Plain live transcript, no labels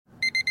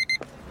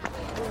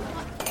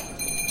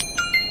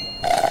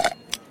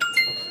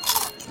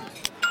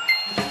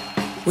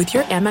With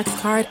your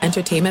Amex card,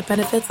 entertainment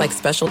benefits like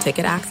special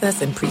ticket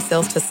access and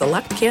pre-sales to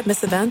select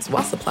can't-miss events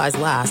while supplies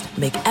last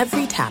make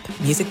every tap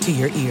music to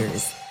your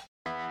ears.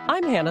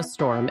 I'm Hannah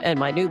Storm, and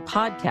my new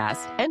podcast,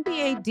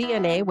 NBA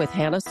DNA with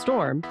Hannah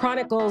Storm,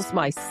 chronicles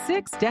my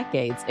 6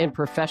 decades in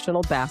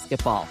professional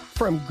basketball.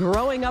 From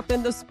growing up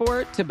in the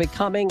sport to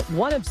becoming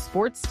one of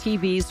sports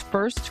TV's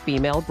first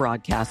female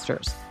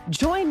broadcasters.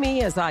 Join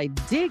me as I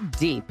dig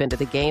deep into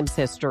the game's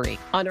history,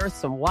 unearth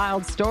some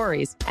wild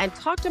stories, and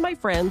talk to my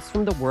friends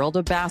from the world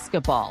of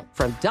basketball,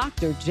 from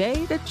Dr.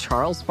 J to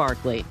Charles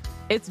Barkley.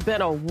 It's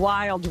been a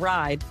wild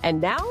ride, and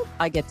now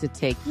I get to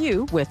take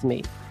you with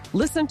me.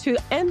 Listen to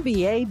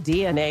NBA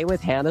DNA with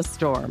Hannah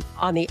Storm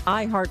on the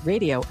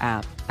iHeartRadio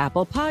app,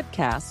 Apple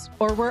Podcasts,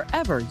 or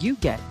wherever you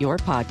get your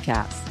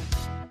podcasts.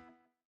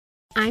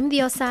 I'm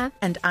Diosa.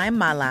 And I'm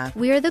Mala.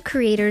 We are the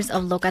creators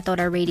of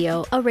Locatora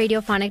Radio, a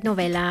radiophonic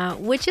novela,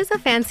 which is a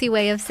fancy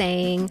way of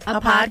saying a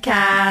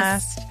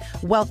podcast.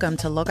 Welcome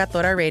to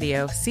Locatora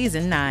Radio,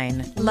 Season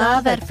 9.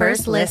 Love at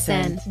first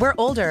listen. We're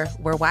older,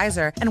 we're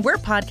wiser, and we're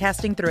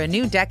podcasting through a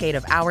new decade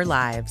of our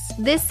lives.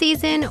 This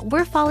season,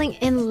 we're falling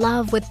in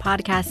love with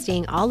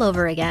podcasting all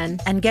over again.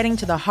 And getting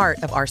to the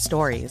heart of our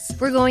stories.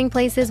 We're going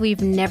places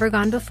we've never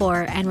gone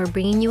before, and we're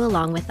bringing you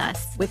along with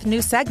us. With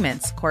new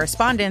segments,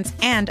 correspondence,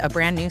 and a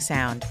brand new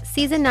sound.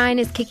 Season 9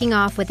 is kicking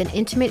off with an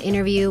intimate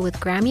interview with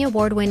Grammy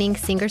Award-winning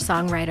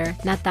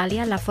singer-songwriter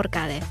Natalia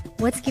Lafourcade.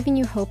 What's giving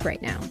you hope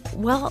right now?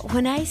 Well,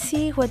 when I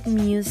see what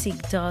music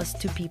does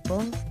to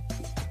people,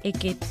 it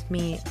gives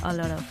me a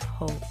lot of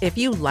hope. If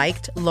you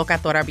liked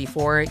Locatora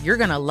before, you're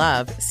going to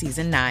love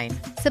Season 9.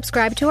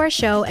 Subscribe to our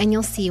show and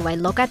you'll see why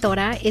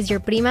Locatora is your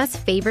prima's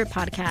favorite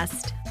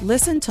podcast.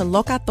 Listen to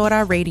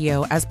Locatora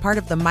Radio as part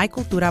of the My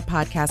Cultura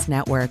Podcast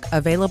Network,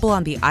 available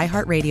on the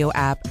iHeartRadio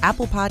app,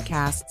 Apple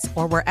Podcasts,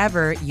 or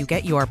wherever you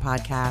get your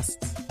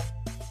podcasts.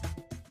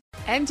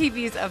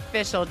 MTV's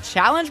official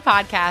Challenge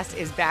podcast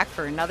is back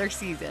for another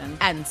season.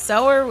 And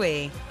so are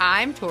we.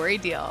 I'm Tori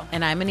Deal.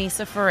 And I'm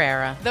Anissa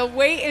Ferreira. The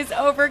wait is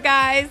over,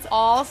 guys.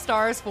 All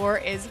Stars 4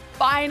 is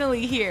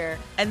finally here.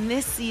 And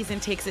this season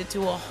takes it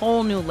to a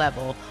whole new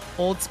level.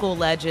 Old school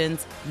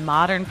legends,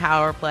 modern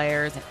power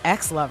players, and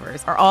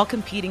ex-lovers are all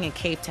competing in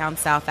Cape Town,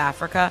 South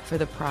Africa for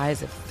the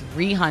prize of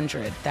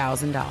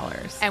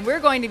 $300,000. And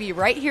we're going to be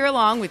right here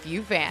along with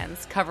you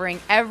fans,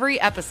 covering every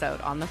episode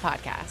on the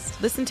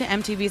podcast. Listen to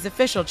MTV's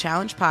official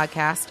Challenge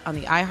podcast on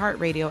the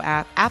iHeartRadio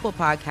app, Apple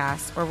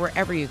Podcasts, or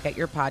wherever you get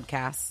your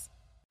podcasts.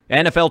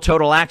 NFL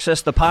Total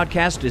Access, the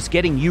podcast, is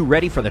getting you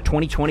ready for the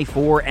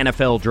 2024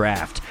 NFL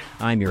Draft.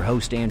 I'm your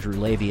host, Andrew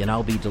Levy, and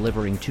I'll be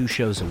delivering 2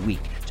 shows a week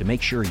to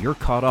make sure you're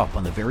caught up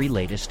on the very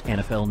latest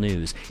NFL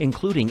news,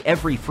 including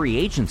every free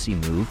agency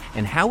move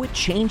and how it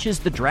changes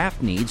the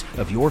draft needs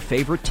of your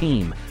favorite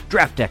team.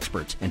 Draft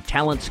experts and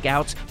talent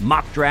scouts,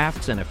 mock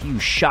drafts, and a few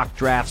shock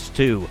drafts,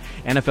 too.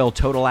 NFL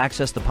Total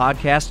Access, the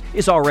podcast,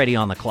 is already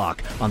on the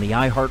clock on the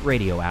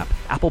iHeartRadio app,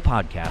 Apple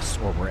Podcasts,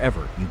 or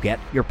wherever you get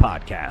your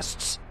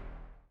podcasts.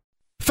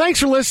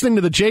 Thanks for listening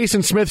to the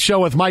Jason Smith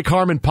Show with Mike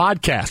Harmon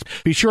podcast.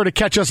 Be sure to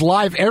catch us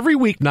live every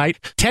weeknight,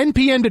 10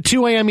 p.m. to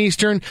 2 a.m.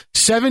 Eastern,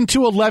 7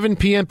 to 11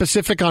 p.m.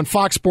 Pacific on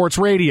Fox Sports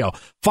Radio.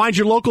 Find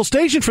your local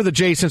station for the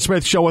Jason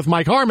Smith Show with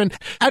Mike Harmon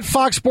at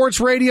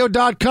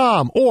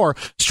foxsportsradio.com or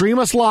stream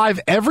us live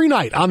every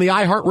night on the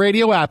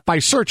iHeartRadio app by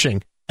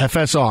searching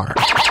FSR.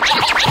 Now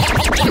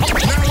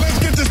let's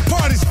get this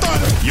party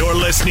started. You're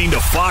listening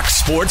to Fox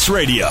Sports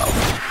Radio.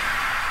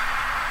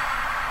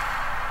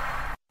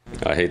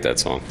 I hate that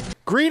song.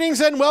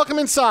 Greetings and welcome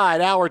inside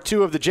Hour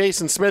 2 of the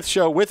Jason Smith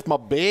Show with my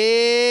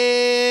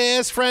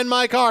best friend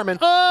Mike Harmon.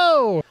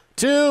 Oh!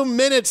 2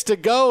 minutes to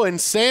go in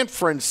San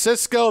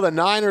Francisco. The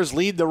Niners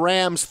lead the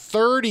Rams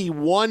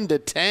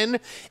 31-10.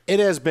 It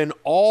has been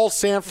all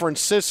San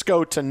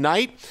Francisco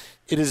tonight.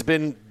 It has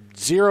been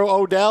 0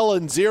 Odell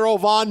and 0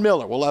 Von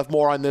Miller. We'll have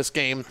more on this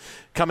game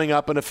coming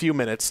up in a few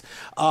minutes.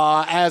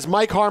 As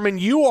Mike Harmon,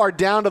 you are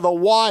down to the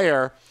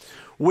wire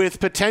with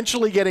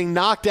potentially getting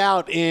knocked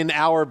out in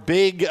our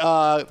big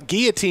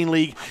Guillotine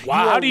League.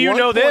 Wow, how do you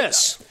know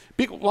this?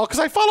 Well, because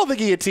I follow the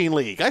Guillotine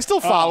League. I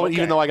still follow it,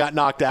 even though I got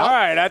knocked out. All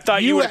right, I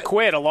thought you would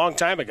quit a long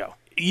time ago.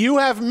 You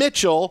have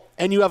Mitchell,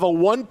 and you have a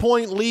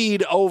 1-point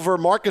lead over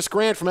Marcus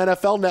Grant from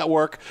NFL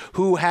Network,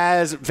 who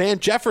has Van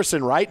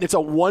Jefferson, right? And it's a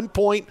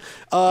 1-point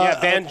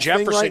Van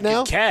Jefferson right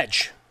now. can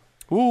catch.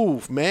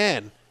 Ooh,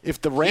 man. If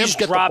the Rams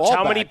get dropped the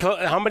ball back.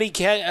 how many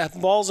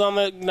balls on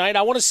the night?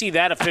 I want to see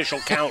that official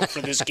count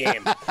for this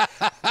game.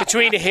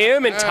 Between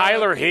him and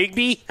Tyler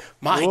Higbee,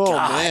 my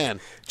God. Man.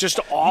 Just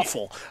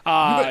awful.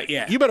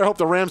 You better hope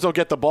the Rams don't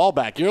get the ball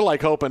back. You're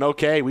like hoping,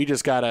 okay, we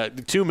just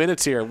got 2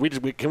 minutes here.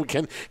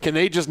 Can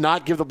they just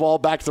not give the ball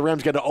back to the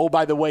Rams? Get a,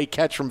 by the way,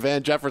 catch from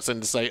Van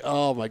Jefferson to say,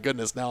 oh, my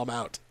goodness, now I'm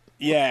out.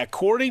 Yeah,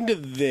 according to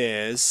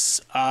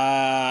this,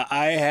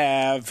 I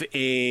have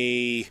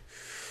a –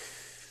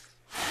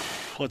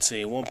 let's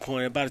see, about a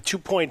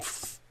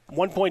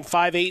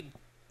 1.58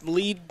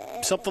 lead,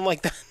 something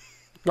like that.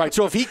 Right,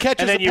 so if he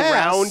catches a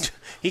pass,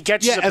 he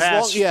catches a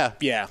pass.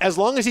 As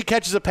long as he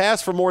catches a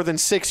pass for more than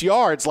 6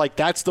 yards, like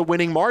that's the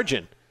winning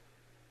margin.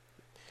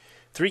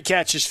 3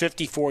 catches,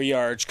 54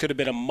 yards. Could have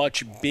been a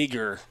much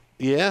bigger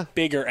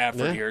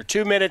effort here.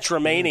 2 minutes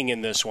remaining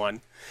in this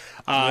one.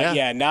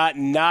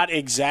 Not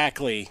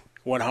exactly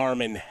what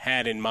Harmon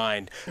had in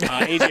mind.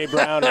 A.J.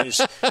 Brown is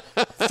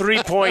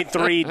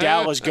 3.3.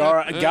 Dallas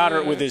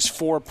Goedert with his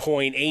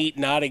 4.8.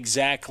 Not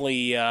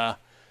exactly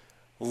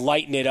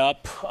lighten it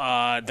up.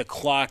 The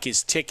clock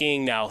is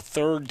ticking. Now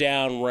 3rd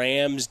down,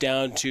 Rams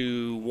down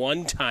to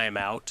 1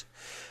 timeout.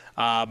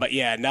 But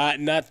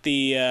not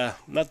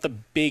the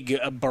big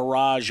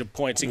barrage of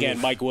points. Again,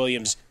 Mike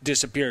Williams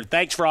disappeared.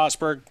 Thanks,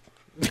 Frostberg.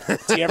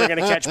 Is he ever going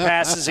to catch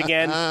passes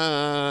again?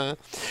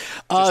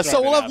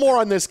 So we'll have more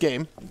on this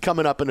game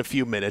coming up in a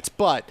few minutes.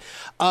 But,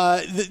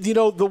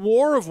 the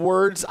war of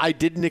words I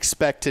didn't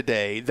expect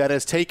today that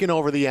has taken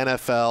over the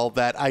NFL,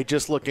 that I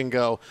just look and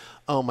go,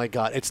 oh, my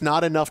God, it's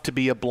not enough to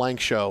be a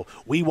blank show.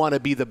 We want to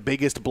be the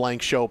biggest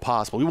blank show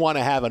possible. We want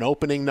to have an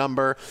opening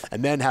number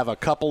and then have a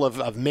couple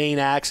of main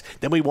acts.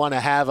 Then we want to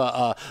have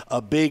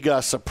a big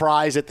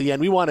surprise at the end.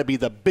 We want to be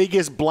the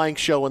biggest blank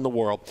show in the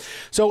world.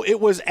 So it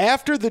was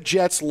after the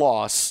Jets'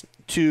 loss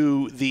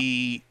to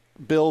the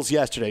Bills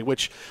yesterday,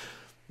 which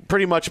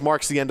pretty much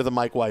marks the end of the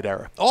Mike White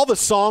era. All the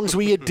songs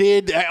we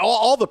did,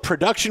 all the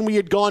production we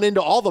had gone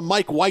into, all the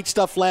Mike White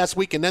stuff last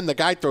week, and then the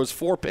guy throws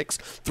 4 picks,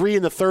 3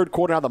 in the 3rd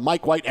quarter. Now the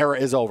Mike White era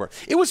is over.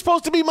 It was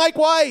supposed to be Mike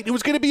White. It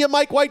was going to be a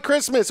Mike White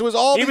Christmas. It was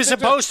all. He was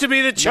supposed to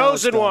be the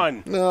chosen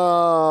one.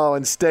 No,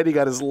 instead he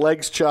got his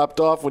legs chopped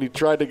off when he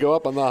tried to go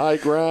up on the high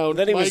ground.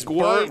 Then he was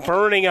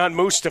burning on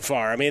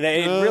Mustafar. I mean,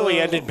 it really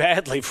ended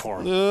badly for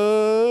him.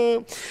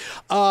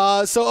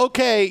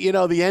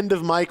 The end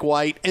of Mike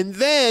White, and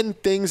then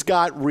things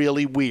got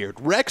really weird.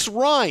 Rex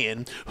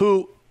Ryan,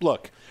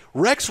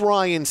 Rex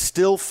Ryan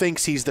still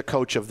thinks he's the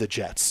coach of the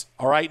Jets.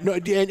 All right,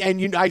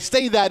 I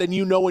say that, and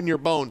in your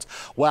bones,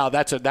 wow,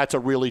 that's a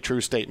really true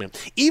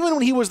statement. Even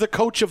when he was the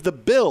coach of the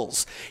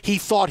Bills, he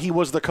thought he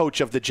was the coach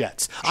of the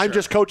Jets. Sure. I'm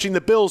just coaching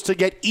the Bills to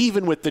get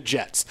even with the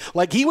Jets.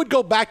 Like, he would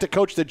go back to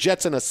coach the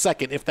Jets in a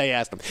second if they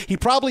asked him. He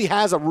probably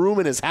has a room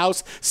in his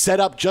house set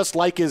up just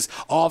like his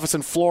office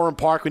in Florham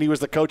Park when he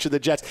was the coach of the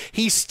Jets.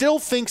 He still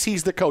thinks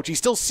he's the coach. He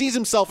still sees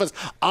himself as,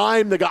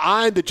 I'm the guy,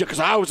 I'm the Jet, because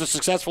I was a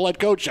successful head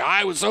coach.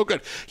 I was so good.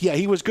 Yeah,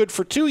 he was good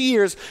for 2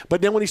 years,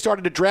 but then when he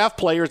started to draft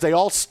players, they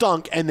all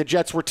stunk, and the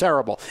Jets were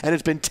terrible. And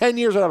it's been 10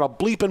 years without a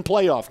bleeping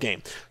playoff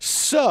game.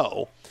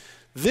 So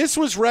this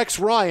was Rex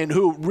Ryan,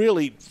 who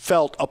really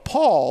felt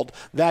appalled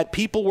that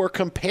people were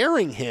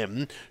comparing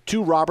him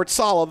to Robert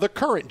Saleh, the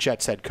current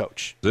Jets head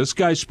coach. This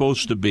guy's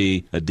supposed to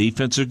be a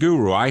defensive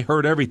guru. I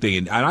heard everything,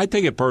 and I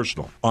take it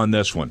personal on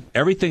this one.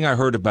 Everything I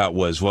heard about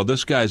was, well,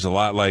 this guy's a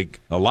lot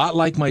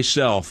like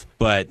myself,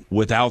 but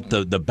without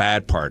the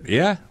bad part.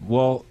 Yeah,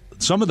 well,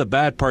 some of the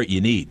bad part you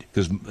need,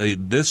 because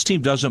this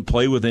team doesn't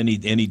play with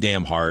any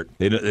damn heart.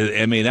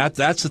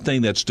 That's the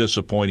thing that's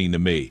disappointing to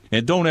me.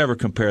 And don't ever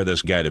compare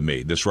this guy to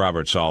me, this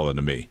Robert Saleh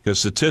to me, because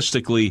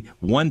statistically,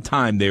 one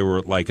time they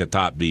were like a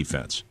top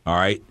defense. All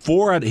right?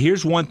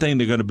 Here's one thing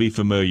they're going to be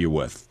familiar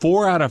with.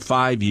 4 out of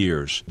 5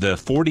 years, the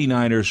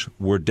 49ers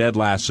were dead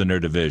last in their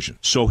division.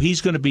 So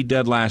he's going to be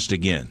dead last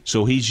again.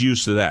 So he's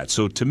used to that.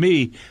 So to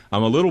me,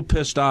 I'm a little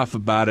pissed off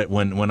about it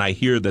when I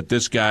hear that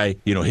this guy,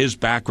 his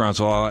background's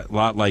a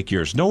lot like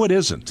yours. No, it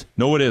isn't.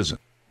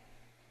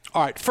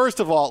 All right, first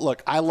of all,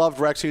 look, I loved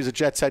Rex. He was a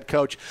Jets head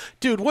coach.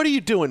 Dude, what are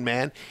you doing,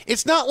 man?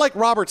 It's not like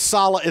Robert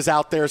Saleh is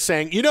out there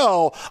saying,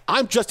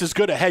 I'm just as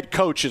good a head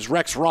coach as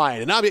Rex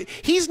Ryan. And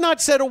he's not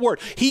said a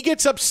word. He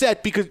gets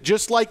upset because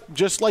just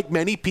like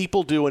many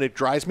people do, and it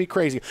drives me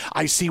crazy.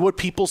 I see what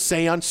people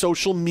say on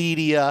social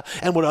media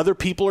and what other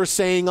people are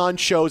saying on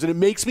shows, and it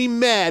makes me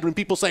mad when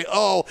people say,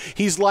 oh,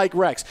 he's like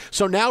Rex.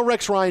 So now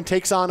Rex Ryan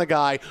takes on a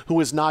guy who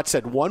has not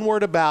said one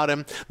word about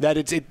him,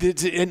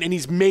 and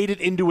he's made it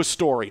into a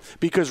story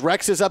because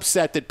Rex is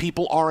upset that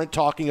people aren't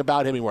talking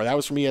about him anymore. That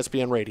was from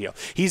ESPN Radio.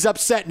 He's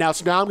upset now,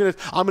 so now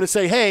I'm gonna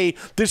say, hey,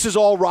 this is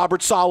all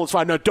Robert Saleh's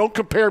fine. No, don't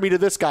compare me to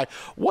this guy.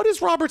 What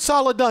has Robert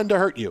Saleh done to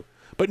hurt you?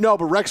 But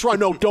Rex Ryan,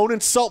 no, don't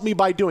insult me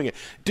by doing it.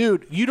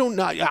 Dude, you don't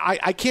know.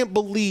 I can't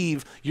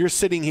believe you're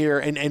sitting here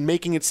and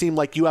making it seem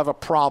like you have a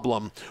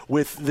problem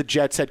with the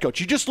Jets head coach.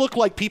 You just look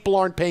like people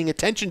aren't paying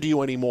attention to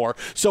you anymore.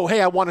 So,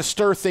 hey, I want to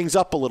stir things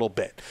up a little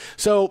bit.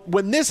 So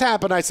when this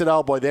happened, I said,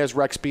 oh, boy, there's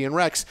Rex being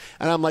Rex.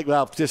 And I'm like,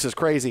 well, this is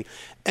crazy.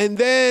 And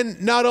then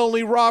not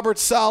only Robert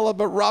Saleh,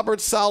 but Robert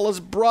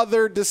Saleh's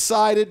brother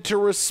decided to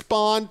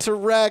respond to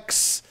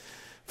Rex.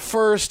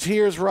 First,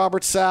 here's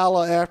Robert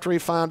Saleh after he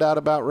found out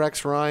about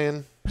Rex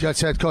Ryan.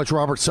 Jets head coach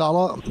Robert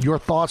Saleh, your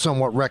thoughts on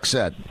what Rex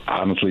said?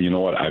 Honestly, you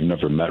know what? I've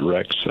never met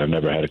Rex. I've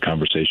never had a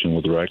conversation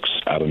with Rex.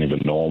 I don't even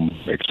know him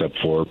except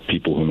for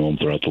people who know him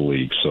throughout the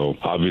league. So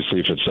obviously,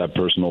 if it's that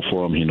personal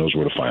for him, he knows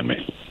where to find me.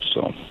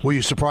 So, were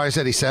you surprised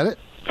that he said it?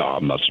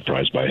 I'm not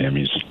surprised by him.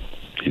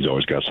 He's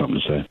always got something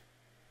to say.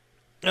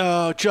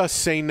 Oh, just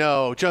say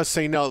no. Just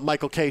say no.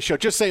 Michael K. Show.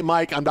 Just say,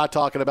 Mike, I'm not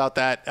talking about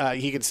that.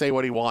 He can say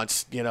what he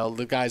wants.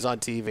 The guy's on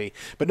TV.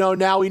 But no,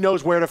 now he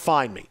knows where to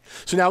find me.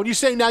 So now when you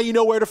say now you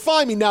know where to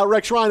find me, now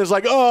Rex Ryan is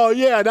like, oh,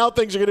 yeah, now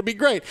things are going to be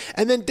great.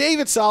 And then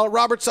David Saleh,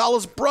 Robert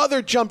Saleh's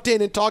brother, jumped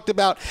in and talked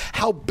about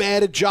how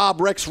bad a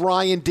job Rex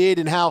Ryan did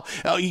and how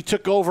he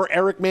took over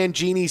Eric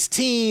Mangini's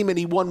team and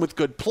he won with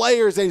good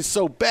players and he's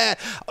so bad.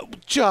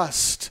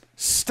 Just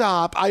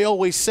stop. I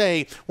always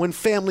say when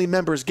family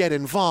members get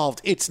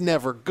involved, it's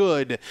never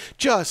good.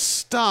 Just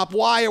stop.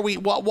 Why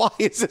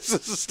is this a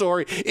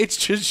story? It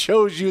just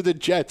shows you the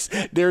Jets.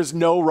 There's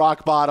no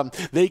rock bottom.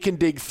 They can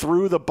dig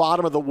through the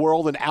bottom of the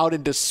world and out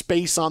into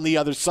space on the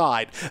other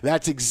side.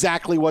 That's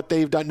exactly what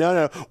they've done.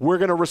 No, we're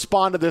going to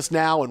respond to this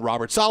now, and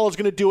Robert Saleh's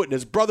going to do it, and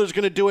his brother's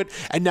going to do it,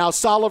 and now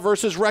Saleh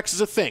versus Rex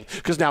is a thing,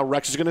 because now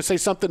Rex is going to say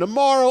something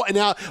tomorrow, and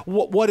now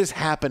what is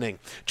happening?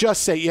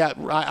 Just say, yeah,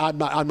 I'm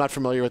not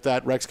familiar with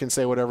that. Rex can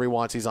say whatever he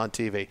wants. He's on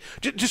TV.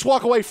 Just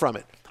walk away from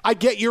it. I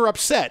get you're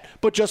upset,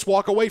 but just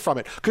walk away from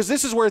it. Because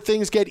this is where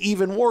things get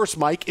even worse,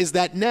 Mike, is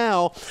that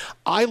now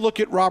I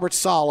look at Robert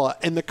Saleh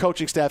and the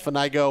coaching staff and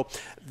I go,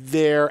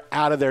 they're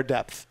out of their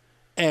depth.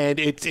 And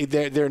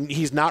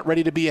he's not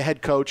ready to be a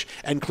head coach,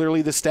 and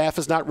clearly the staff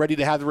is not ready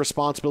to have the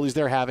responsibilities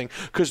they're having,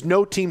 because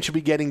no team should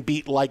be getting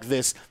beat like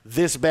this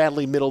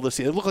badly middle of the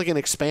season. They look like an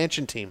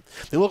expansion team.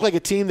 They look like a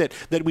team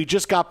that we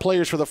just got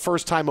players for the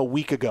first time a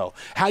week ago.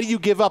 How do you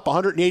give up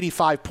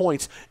 185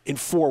 points in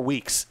 4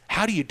 weeks?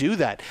 How do you do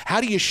that?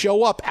 How do you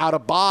show up out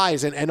of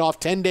buys and off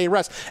 10-day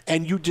rest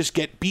and you just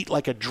get beat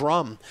like a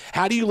drum?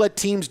 How do you let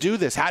teams do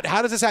this? How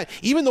does this happen?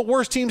 Even the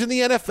worst teams in the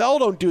NFL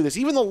don't do this.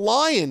 Even the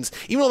Lions,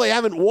 even though they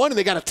haven't won and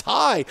they got a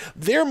tie,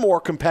 they're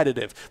more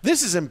competitive.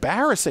 This is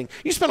embarrassing.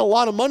 You spent a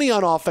lot of money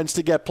on offense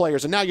to get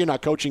players, and now you're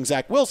not coaching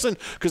Zach Wilson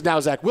because now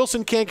Zach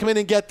Wilson can't come in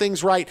and get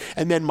things right,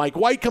 and then Mike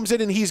White comes in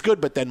and he's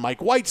good, but then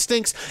Mike White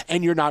stinks,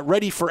 and you're not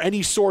ready for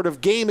any sort of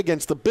game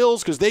against the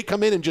Bills because they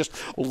come in and just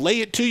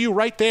lay it to you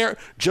right there,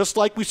 just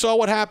like we saw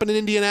what happened in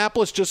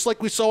Indianapolis, just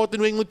like we saw with the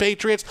New England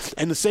Patriots,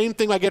 and the same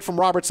thing I get from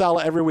Robert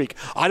Saleh every week.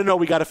 I don't know,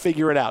 we got to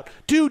figure it out.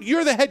 Dude,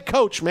 you're the head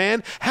coach,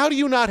 man. How do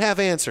you not have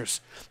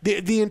answers?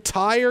 The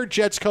entire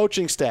Jets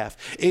coaching staff,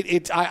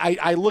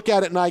 I look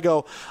at it and I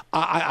go,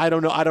 I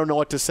don't know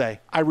what to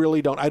say. I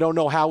really don't. I don't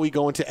know how we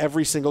go into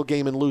every single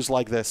game and lose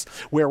like this,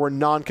 where we're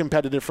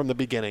non-competitive from the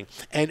beginning.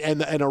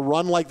 And a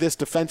run like this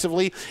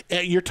defensively,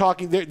 you're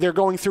talking, they're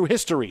going through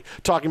history,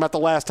 talking about the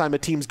last time a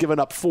team's given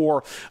up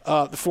four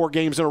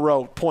games in a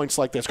row, points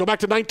like this. Go back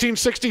to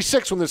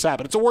 1966 when this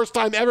happened. It's the worst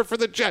time ever for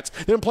the Jets.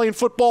 They've been playing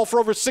football for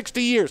over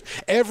 60 years.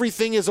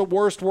 Everything is a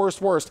worst.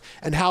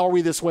 And how are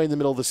we this way in the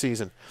middle of the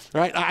season? All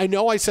right? I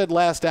know I said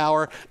last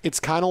hour, it's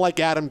kind of like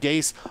Adam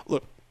Gase.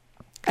 Look,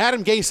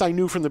 Adam Gase, I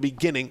knew from the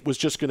beginning, was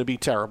just going to be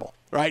terrible.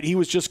 Right? He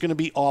was just going to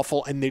be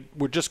awful, and they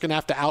were just going to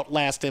have to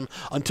outlast him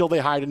until they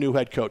hired a new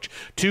head coach.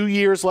 2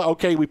 years,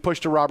 okay, we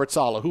pushed to Robert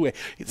Saleh,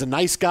 he's a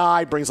nice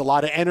guy, brings a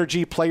lot of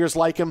energy, players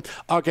like him.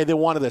 Okay, they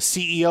wanted a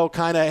CEO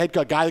kind of head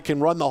coach, guy that can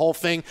run the whole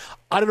thing.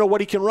 I don't know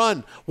what he can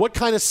run. What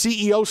kind of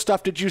CEO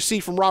stuff did you see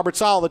from Robert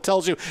Saleh that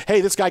tells you,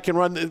 hey, this guy can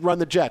run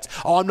the Jets?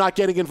 Oh, I'm not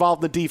getting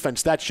involved in the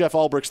defense. That's Jeff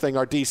Ulbricht's thing,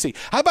 our DC.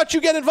 How about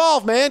you get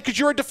involved, man? Because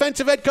you're a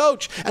defensive head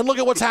coach, and look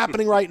at what's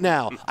happening right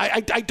now.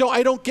 I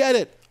don't get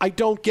it. I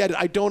don't get it.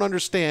 I don't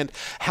understand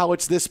how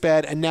it's this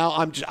bad. And now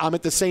I'm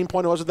at the same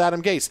point I was with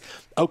Adam Gase.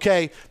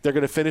 Okay, they're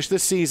going to finish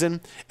this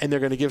season, and they're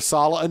going to give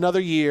Saleh another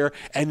year,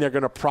 and they're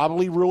going to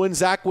probably ruin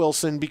Zach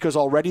Wilson because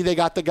already they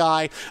got the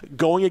guy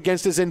going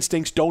against his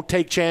instincts. Don't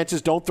take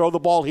chances. Don't throw the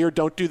ball here.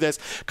 Don't do this,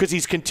 because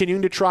he's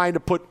continuing to try to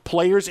put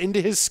players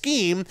into his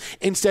scheme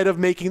instead of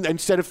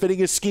fitting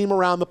his scheme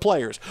around the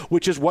players,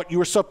 which is what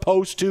you're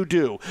supposed to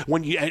do.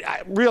 When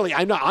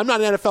I'm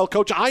not an NFL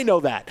coach. I know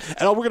that,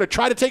 and we're going to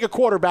try to take a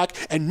quarterback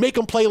and make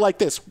him play like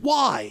this.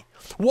 Why?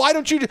 Why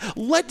don't you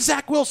let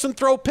Zach Wilson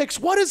throw picks?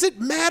 What does it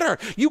matter?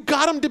 You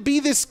got him to be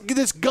this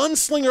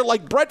gunslinger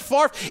like Brett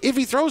Favre. If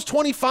he throws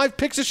 25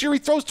 picks this year, he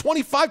throws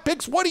 25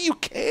 picks. What do you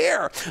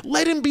care?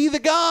 Let him be the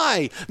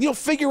guy.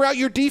 Figure out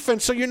your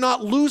defense so you're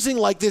not losing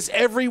like this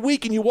every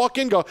week. And you walk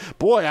in and go,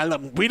 boy,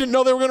 we didn't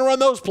know they were going to run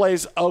those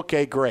plays.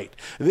 Okay, great.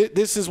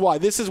 This is why.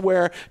 This is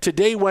where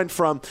today went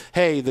from,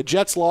 hey, the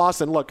Jets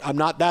lost. And look, I'm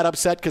not that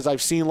upset because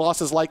I've seen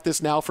losses like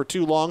this now for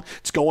too long.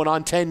 It's going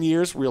on 10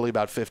 years, really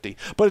about 50.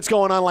 But it's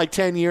going on like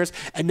 10 years,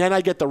 and then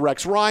I get the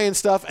Rex Ryan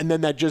stuff, and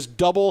then that just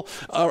double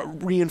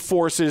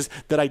reinforces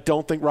that I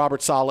don't think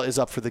Robert Saleh is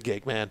up for the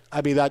gig, man.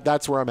 I mean,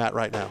 that's where I'm at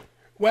right now.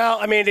 Well,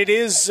 I mean, it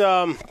is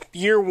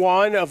year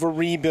one of a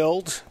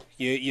rebuild.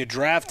 You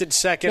drafted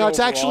second overall. No, it's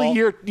actually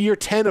year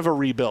 10 of a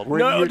rebuild.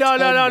 No.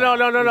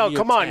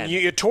 Come on.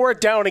 You tore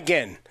it down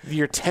again.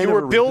 Year 10 You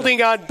were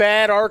building on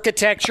bad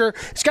architecture.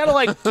 It's kind of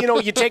like,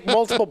 you take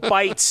multiple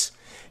bites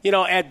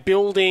at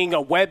building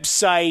a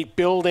website,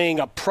 building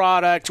a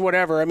product,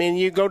 whatever. I mean,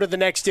 you go to the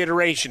next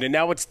iteration, and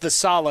now it's the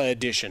Saleh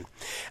edition.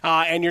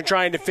 And you're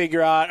trying to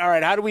figure out, all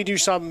right, how do we do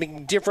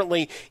something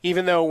differently,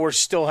 even though we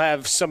still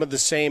have some of the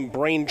same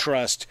brain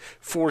trust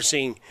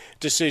forcing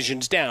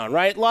decisions down,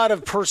 right? A lot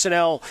of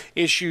personnel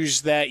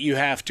issues that you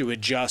have to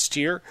adjust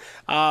here.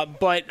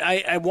 But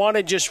I want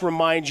to just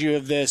remind you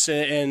of this,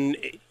 and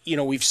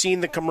we've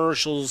seen the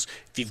commercials.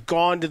 If you've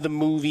gone to the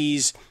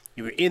movies,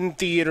 you're in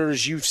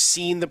theaters, you've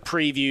seen the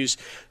previews.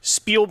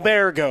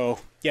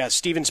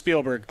 Steven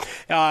Spielberg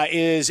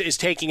is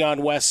taking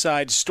on West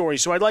Side Story.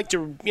 So I'd like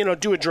to,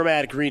 do a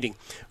dramatic reading.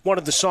 One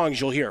of the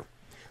songs you'll hear.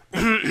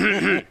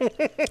 Then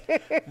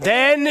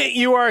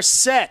you are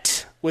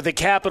set with a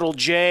capital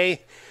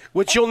J,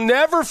 which you'll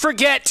never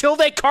forget till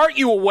they cart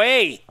you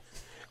away.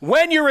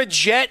 When you're a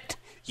Jet,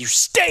 you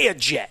stay a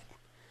Jet.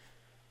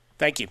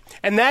 Thank you.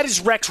 And that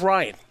is Rex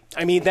Ryan.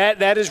 I mean,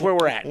 that is where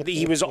we're at.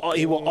 He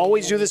will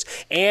always do this.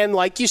 And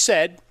like you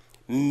said,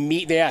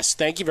 yes,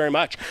 thank you very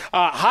much.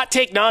 Hot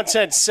take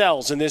nonsense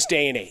sells in this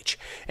day and age.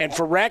 And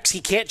for Rex, he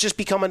can't just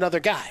become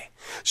another guy.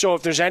 So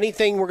if there's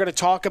anything we're going to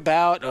talk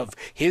about of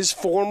his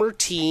former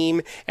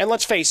team, and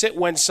let's face it,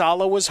 when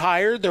Saleh was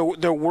hired,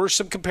 there were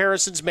some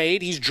comparisons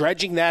made. He's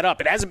dredging that up.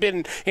 It hasn't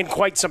been in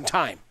quite some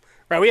time.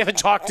 Right, we haven't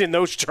talked in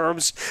those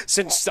terms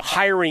since the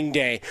hiring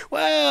day.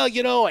 Well,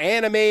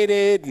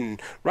 animated and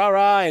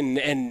rah-rah and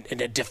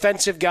a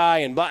defensive guy.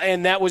 And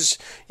that was,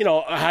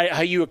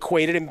 how you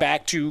equated him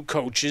back to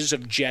coaches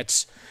of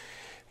Jets'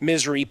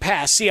 misery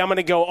past. See, I'm going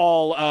to go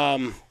all,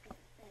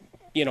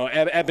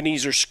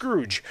 Ebenezer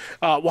Scrooge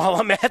while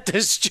I'm at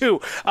this, too.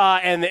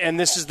 And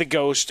this is the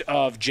ghost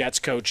of Jets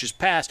coaches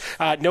past.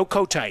 No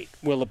Kotite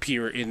will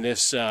appear in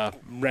this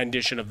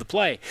rendition of the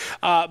play.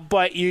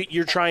 But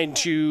you're trying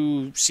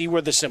to see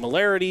where the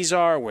similarities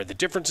are, where the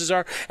differences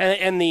are,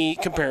 and the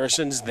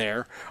comparisons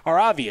there are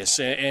obvious.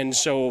 And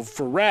so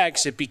for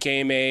Rex, it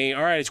became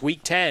all right, it's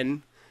week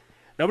 10.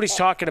 Nobody's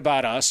talking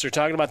about us. They're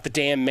talking about the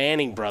damn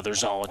Manning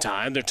brothers all the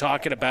time. They're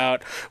talking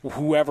about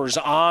whoever's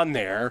on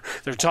there.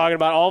 They're talking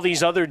about all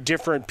these other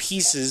different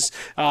pieces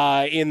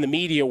in the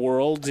media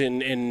world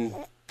and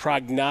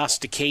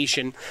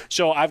prognostication.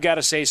 So I've got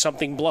to say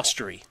something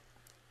blustery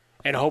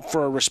and hope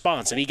for a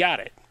response. And he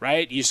got it,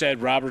 right? You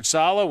said Robert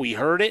Saleh. We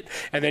heard it.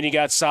 And then you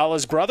got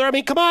Saleh's brother. I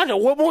mean, come on.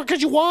 What more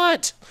could you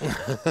want?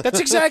 That's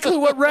exactly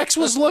what Rex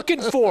was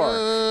looking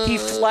for. He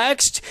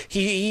flexed.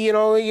 He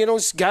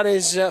got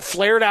his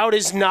flared out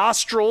his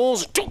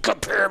nostrils. Don't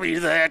compare me to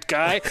that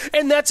guy.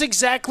 And that's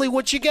exactly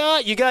what you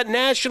got. You got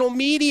national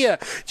media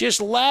just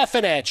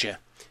laughing at you.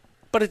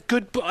 But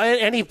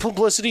any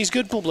publicity is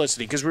good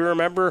publicity because we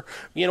remember,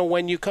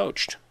 when you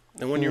coached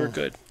and when you were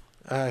good.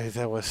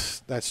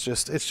 It's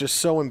just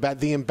so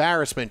the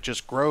embarrassment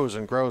just grows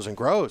and grows and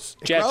grows.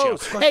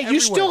 Hey,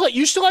 you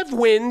still have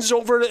wins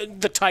over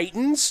the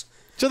Titans.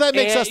 So that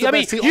makes us the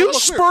best team. You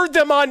spurred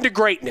them on to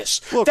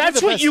greatness. Look,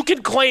 that's what you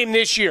can claim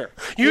this year.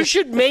 You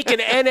should make an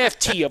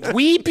NFT of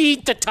we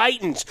beat the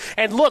Titans.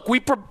 And look,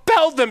 we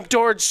propelled them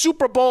towards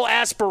Super Bowl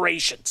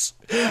aspirations.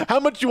 How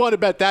much you want to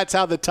bet that's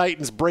how the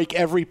Titans break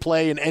every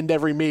play and end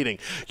every meeting?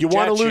 You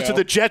want to lose to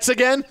the Jets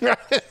again?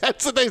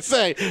 That's what they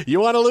say. You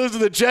want to lose to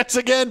the Jets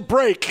again?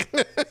 Break.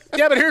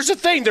 Yeah, but here's the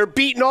thing. They're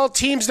beating all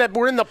teams that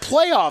were in the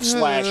playoffs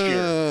last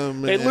year.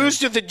 They lose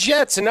to the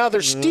Jets, and now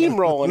they're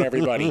steamrolling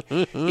everybody.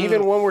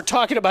 Even when we're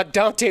talking about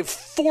Dante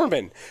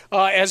Foreman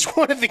as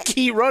one of the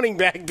key running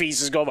back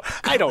pieces going.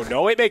 I don't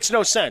know. It makes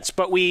no sense,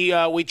 but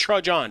we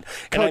trudge on.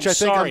 And Coach, I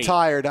think I'm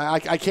tired.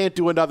 I can't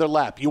do another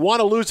lap. You want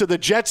to lose to the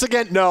Jets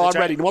again? No,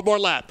 I'm ready. One more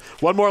lap.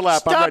 I'm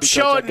ready.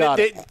 Stop showing.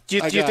 Do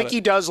you think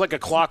he does like a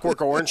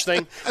Clockwork Orange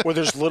thing where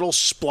there's little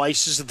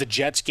splices of the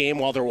Jets game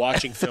while they're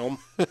watching film?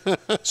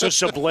 So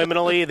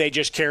subliminally, they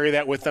just carry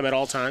that with them at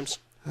all times?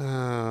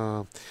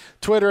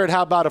 Twitter at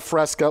How About a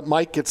Fresca.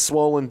 Mike gets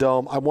swollen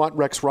dome. I want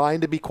Rex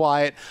Ryan to be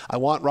quiet. I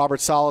want Robert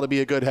Saleh to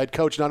be a good head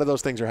coach. None of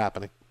those things are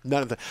happening.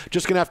 None of them.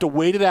 Just going to have to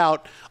wait it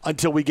out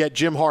until we get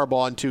Jim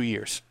Harbaugh in 2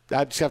 years.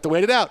 I just have to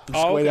wait it out.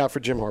 Wait it out for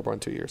Jim Harbaugh in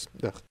 2 years.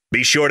 Ugh.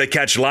 Be sure to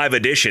catch live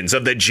editions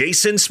of The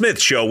Jason Smith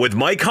Show with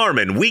Mike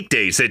Harmon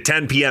weekdays at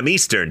 10 p.m.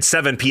 Eastern,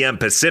 7 p.m.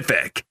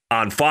 Pacific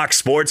on Fox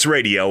Sports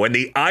Radio and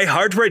the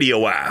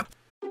iHeartRadio app.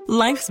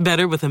 Life's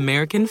better with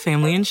American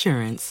Family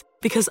Insurance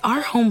because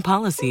our home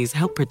policies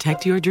help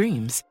protect your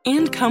dreams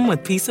and come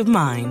with peace of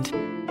mind.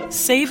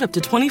 Save up to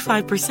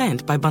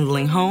 25% by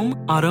bundling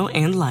home, auto,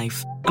 and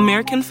life.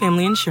 American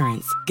Family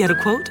Insurance. Get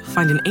a quote,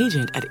 find an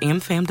agent at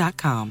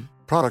amfam.com.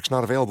 Products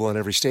not available in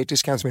every state.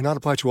 Discounts may not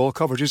apply to all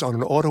coverages on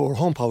an auto or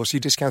home policy.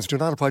 Discounts do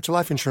not apply to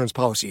life insurance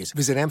policies.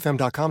 Visit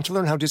amfam.com to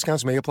learn how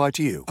discounts may apply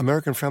to you.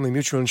 American Family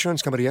Mutual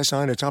Insurance Company, SI,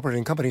 and its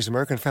operating companies,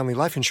 American Family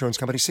Life Insurance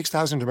Company,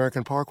 6000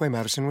 American Parkway,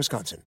 Madison,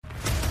 Wisconsin.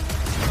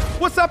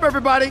 What's up,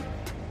 everybody?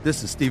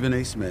 This is Stephen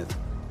A. Smith.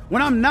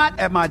 When I'm not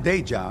at my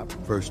day job,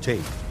 First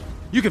Take,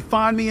 you can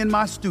find me in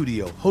my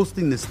studio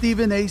hosting the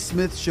Stephen A.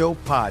 Smith Show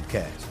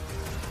podcast.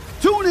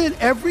 Tune in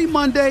every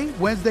Monday,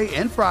 Wednesday,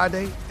 and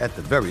Friday, at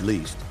the very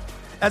least,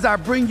 as I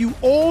bring you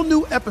all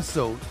new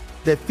episodes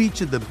that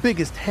feature the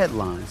biggest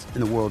headlines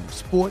in the world of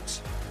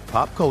sports,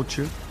 pop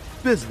culture,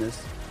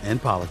 business,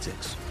 and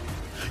politics.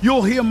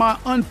 You'll hear my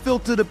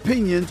unfiltered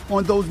opinions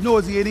on those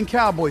nauseating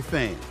Cowboy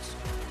fans,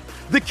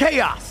 the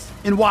chaos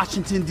in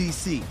Washington,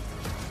 D.C.,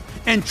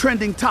 and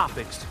trending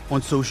topics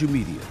on social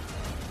media,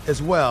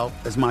 as well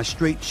as my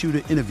straight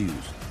shooter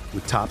interviews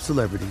with top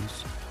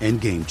celebrities and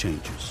game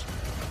changers.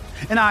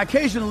 And I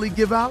occasionally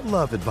give out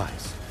love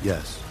advice.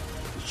 Yes,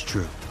 it's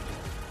true.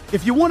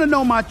 If you want to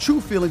know my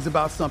true feelings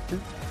about something,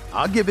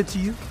 I'll give it to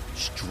you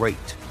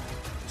straight.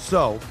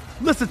 So,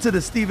 listen to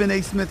the Stephen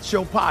A. Smith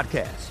Show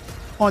podcast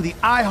on the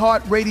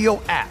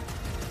iHeartRadio app,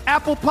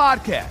 Apple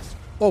Podcasts,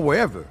 or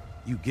wherever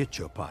you get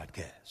your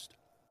podcast.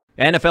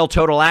 NFL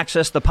Total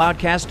Access, the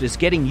podcast, is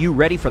getting you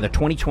ready for the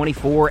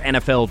 2024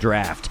 NFL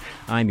Draft.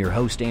 I'm your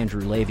host,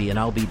 Andrew Levy, and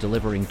I'll be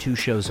delivering 2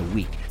 shows a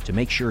week to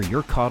make sure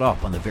you're caught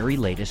up on the very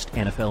latest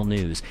NFL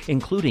news,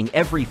 including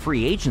every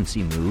free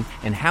agency move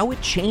and how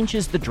it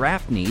changes the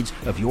draft needs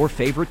of your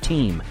favorite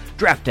team.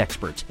 Draft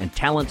experts and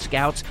talent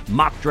scouts,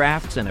 mock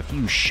drafts, and a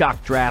few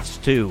shock drafts,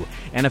 too.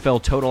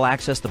 NFL Total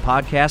Access, the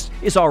podcast,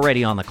 is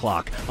already on the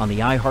clock on the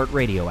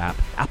iHeartRadio app,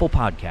 Apple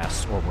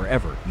Podcasts, or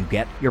wherever you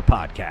get your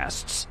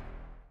podcasts.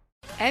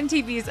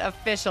 MTV's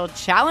official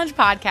Challenge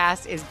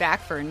podcast is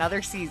back for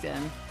another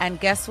season. And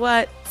guess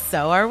what?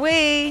 So are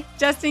we.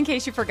 Just in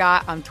case you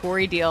forgot, I'm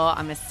Tori Deal.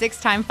 I'm a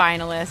 6-time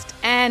finalist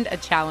and a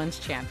Challenge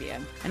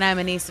champion. And I'm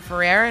Anissa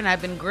Ferreira, and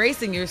I've been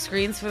gracing your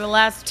screens for the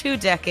last 2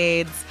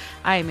 decades.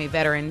 I am a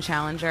veteran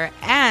challenger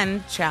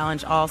and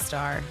Challenge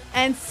All-Star.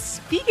 And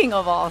speaking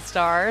of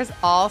All-Stars,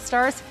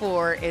 All-Stars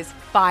 4 is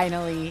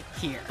finally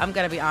here. I'm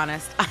going to be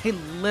honest. I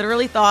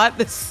literally thought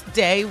this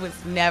day was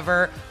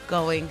never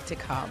going to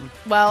come.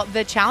 Well,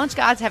 the Challenge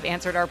gods have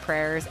answered our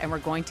prayers, and we're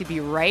going to be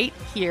right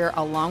here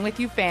along with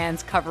you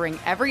fans covering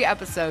every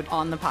episode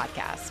on the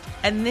podcast.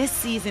 And this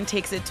season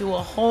takes it to a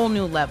whole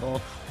new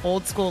level.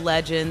 Old school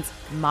legends,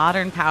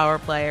 modern power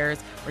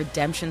players,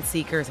 redemption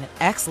seekers, and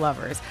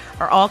ex-lovers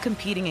are all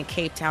competing in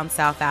Cape Town,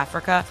 South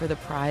Africa for the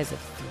prize of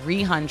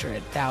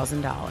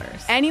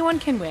 $300,000. Anyone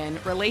can win,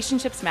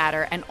 relationships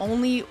matter, and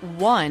only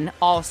one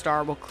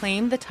All-Star will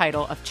claim the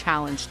title of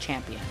Challenge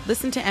champion.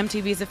 Listen to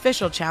MTV's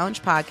official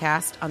Challenge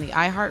podcast on the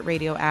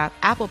iHeartRadio app,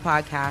 Apple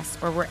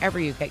Podcasts, or wherever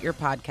you get your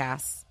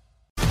podcasts.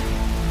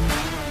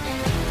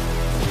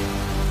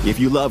 If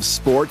you love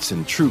sports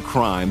and true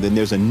crime, then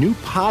there's a new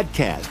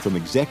podcast from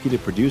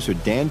executive producer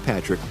Dan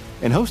Patrick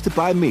and hosted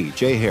by me,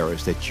 Jay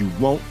Harris, that you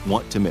won't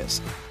want to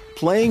miss.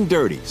 Playing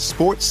Dirty: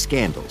 Sports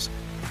Scandals.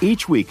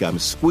 Each week, I'm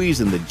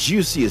squeezing the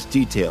juiciest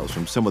details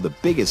from some of the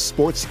biggest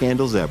sports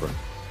scandals ever.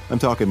 I'm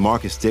talking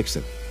Marcus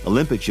Dixon,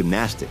 Olympic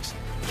gymnastics,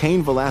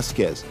 Cain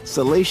Velasquez,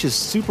 salacious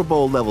Super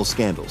Bowl-level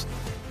scandals.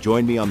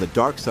 Join me on the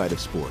dark side of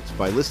sports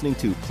by listening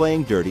to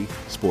Playing Dirty: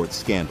 Sports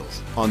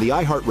Scandals on the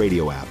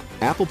iHeartRadio app,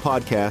 Apple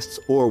Podcasts,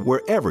 or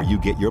wherever you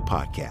get your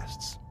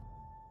podcasts.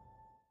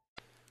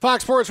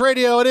 Fox Sports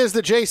Radio, it is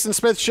the Jason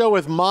Smith Show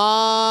with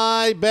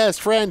my best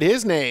friend.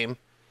 His name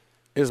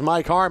is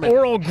Mike Harmon.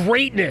 Oral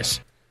greatness.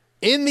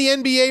 In the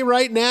NBA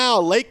right now,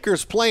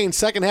 Lakers playing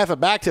second half of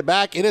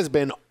back-to-back. It has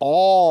been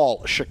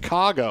all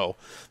Chicago.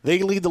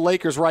 They lead the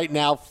Lakers right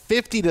now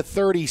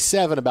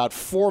 50-37, about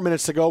 4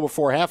 minutes to go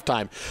before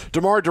halftime.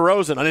 DeMar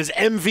DeRozan on his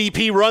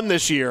MVP run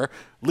this year,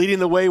 leading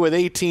the way with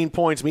 18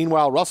 points.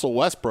 Meanwhile, Russell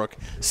Westbrook,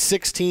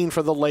 16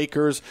 for the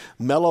Lakers.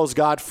 Melo's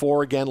got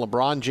 4 again.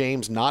 LeBron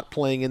James not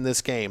playing in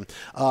this game.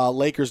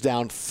 Lakers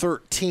down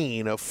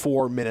 13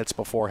 4 minutes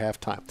before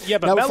halftime. Yeah,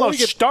 but Melo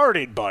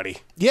started, buddy.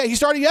 Yeah, he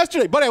started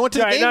yesterday. Buddy, I went to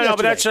the game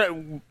yesterday.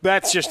 But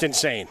that's just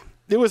insane.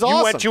 It was awesome.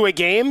 You went to a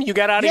game? You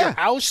got out of your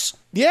house?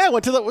 Yeah, I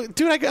went to the...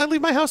 Dude, I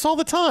leave my house all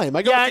the time.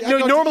 I go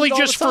normally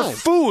just for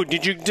food.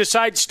 Did you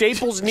decide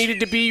Staples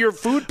needed to be your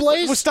food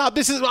place? Well, stop.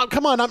 This is...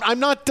 come on. I'm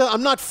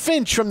not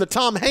Finch from the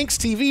Tom Hanks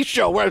TV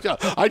show where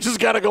I just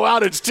got to go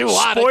out. It's too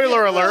hot.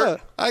 Spoiler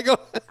alert. I go...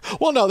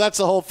 Well, no, that's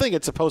the whole thing.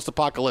 It's a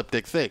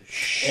post-apocalyptic thing.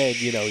 And,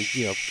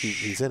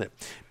 he's in it.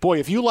 Boy,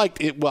 if you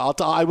liked it, well,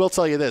 I will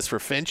tell you this for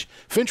Finch.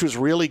 Finch was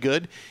really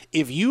good.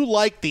 If you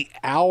liked the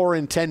hour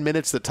and 10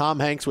 minutes that Tom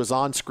Hanks was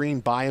on screen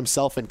by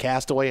himself in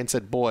Castaway and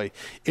said, boy,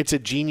 it's a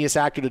genius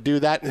actor to do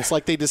that. It's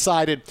like they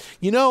decided,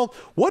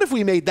 what if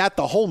we made that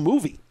the whole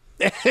movie?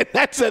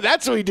 That's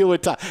what we do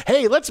with Tom.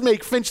 Hey, let's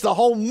make Finch the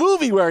whole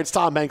movie where it's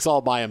Tom Hanks all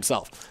by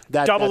himself.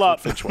 Double up.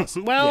 What Finch was.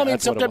 Well,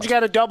 sometimes you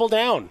got to double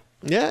down.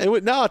 Yeah,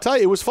 I'll tell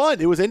you, it was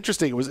fun. It was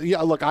interesting. It was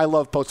look, I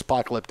love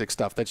post-apocalyptic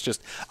stuff. That's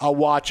just I'll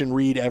watch and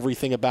read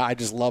everything about. I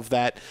just love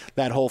that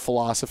whole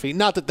philosophy.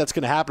 Not that that's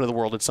going to happen to the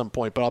world at some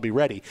point, but I'll be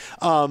ready.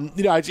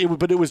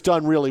 But it was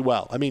done really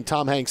well. I mean,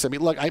 Tom Hanks.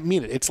 Look, I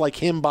mean it. It's like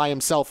him by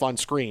himself on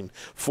screen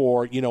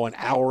for an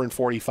hour and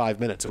 45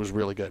 minutes. It was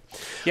really good.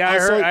 Yeah,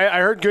 I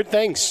heard good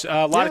things.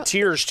 A lot of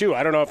tears too.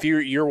 I don't know if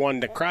you're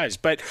one that cries,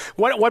 but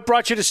what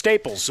brought you to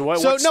Staples?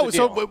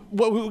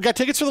 We got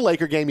tickets for the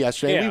Laker game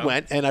yesterday. Yeah. We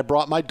went, and I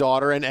brought my daughter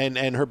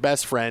and her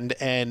best friend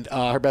and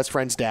her best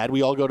friend's dad.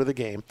 We all go to the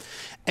game.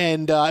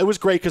 And it was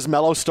great because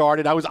Melo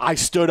started. I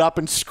stood up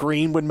and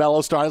screamed when Melo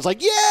started. I was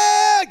like, yeah!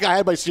 I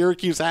had my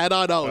Syracuse hat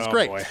on. Oh, it was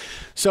great. Boy.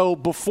 So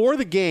before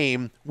the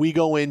game, we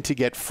go in to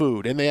get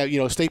food. And they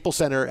have, Staples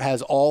Center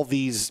has all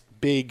these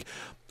big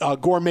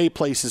gourmet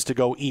places to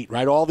go eat,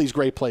 right? All these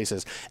great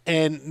places.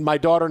 And my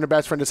daughter and her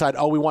best friend decide,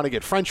 we want to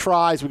get French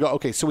fries. We go,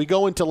 okay, so we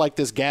go into like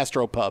this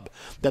gastro pub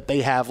that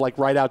they have like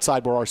right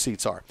outside where our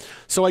seats are.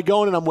 So I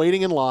go in and I'm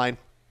waiting in line.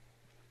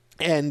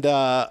 And,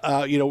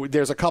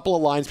 there's a couple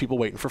of lines, people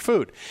waiting for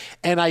food.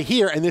 And I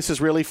hear, and this is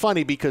really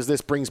funny because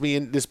this brings me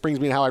in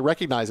how I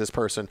recognize this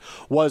person,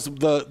 was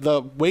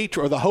the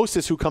waitress or the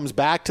hostess who comes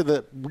back to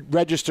the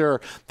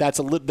register that's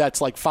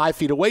like 5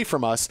 feet away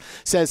from us,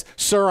 says,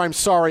 "Sir, I'm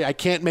sorry, I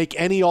can't make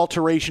any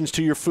alterations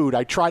to your food.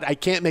 I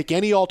can't make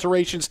any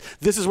alterations.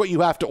 This is what you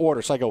have to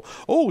order." So I go,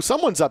 "Oh,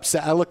 someone's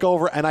upset." I look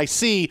over and I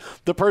see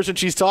the person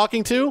she's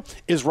talking to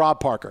is Rob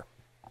Parker.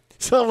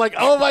 So I'm like,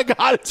 oh, my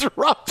God, it's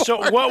Rob Parker.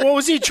 So what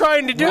was he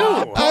trying to do?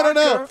 I don't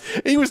know.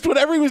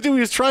 Whatever he was doing,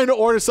 he was trying to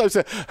order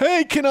something. He said,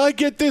 "Hey, can I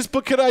get this,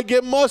 but could I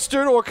get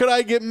mustard or could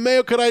I get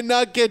mayo? Could I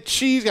not get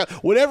cheese?"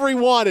 Whatever he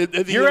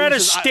wanted. You're at a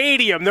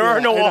stadium. There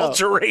are no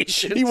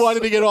alterations. He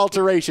wanted to get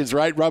alterations,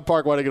 right? Rob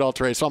Parker wanted to get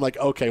alterations. So I'm like,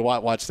 okay,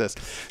 watch this.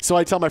 So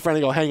I tell my friend,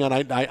 I go, hang on,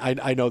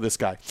 I know this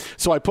guy.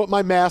 So I put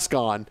my mask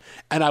on,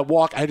 and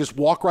I just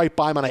walk right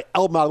by him, and I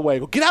elbow him out of the way. I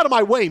go, "Get out of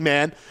my way,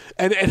 man."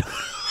 And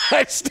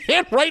I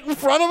stand right in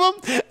front of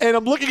him, and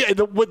I'm looking at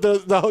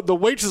the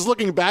waitress is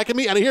looking back at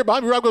me, and I hear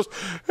behind me Rob goes,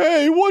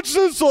 "Hey, what's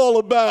this all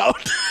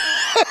about?"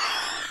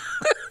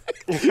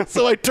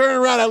 So I turn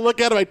around, I look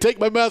at him, I take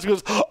my mask, and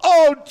goes,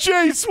 "Oh,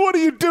 Jace, what are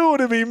you doing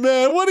to me,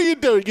 man? What are you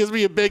doing?" He gives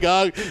me a big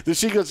hug. Then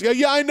she goes,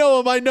 "Yeah, I know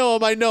him.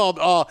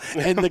 Oh,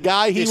 and the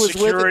guy he was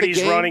with at the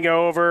game, running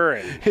over,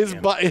 and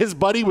his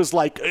buddy was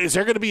like, "Is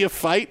there going to be a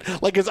fight?"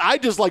 Like, cause I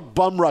just like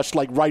bum rushed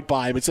like right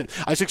by him and said,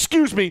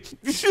 "Excuse me,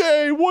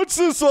 hey, what's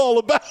this all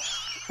about?"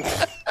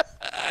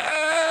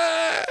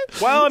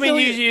 Well, I mean,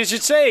 you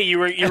should say you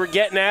were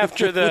getting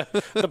after the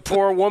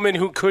poor woman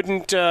who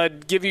couldn't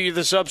give you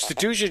the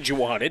substitutions you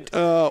wanted.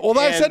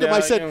 I said to him, I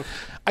said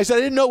I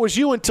didn't know it was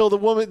you until the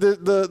woman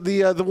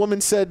the woman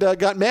said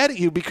got mad at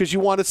you because you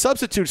wanted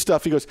substitute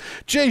stuff. He goes,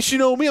 "Jace, you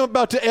know me, I'm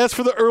about to ask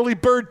for the early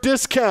bird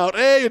discount.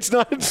 Hey, it's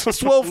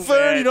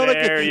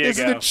 12:30.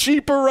 Isn't it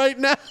cheaper right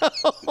now?"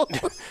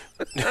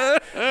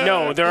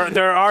 No,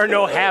 there are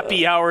no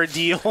happy hour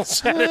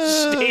deals at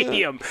a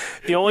stadium.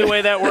 The only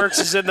way that works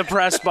is in the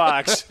press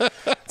box.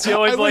 It's the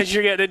only place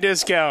you're getting a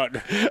discount.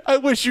 I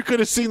wish you could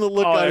have seen the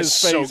look on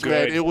his face, so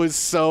man. It was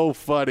so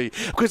funny.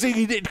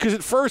 Because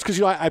at first,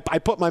 I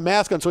put my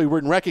mask on so he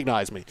wouldn't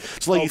recognize me.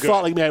 So he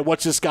thought, like, man,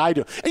 what's this guy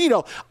doing?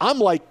 And I'm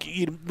like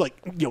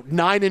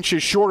 9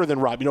 inches shorter than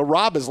Rob.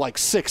 Rob is like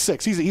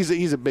 6'6".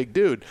 He's a big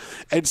dude.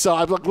 And so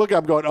I'm looking,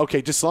 I'm going,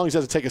 okay, just as long as he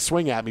doesn't take a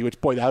swing at me, which,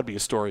 boy, that would be a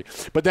story.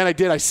 But then I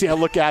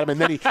look at him,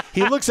 and then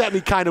he looks at me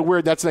kind of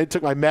weird. That's when I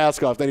took my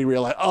mask off. Then he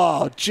realized,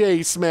 oh,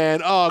 Jace,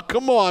 man. Oh,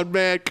 come on,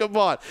 man. Come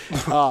on.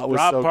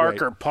 Rob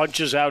Parker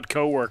punches out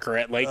coworker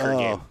at Laker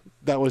game.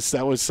 That was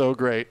so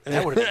great.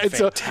 That would have been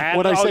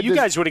fantastic. You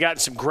guys would have gotten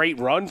some great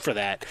run for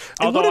that.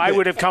 Although I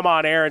would have come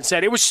on air and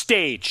said it was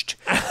staged.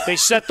 They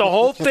set the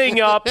whole thing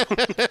up.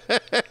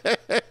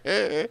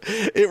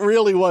 It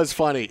really was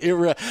funny.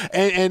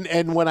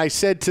 And when I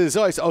said to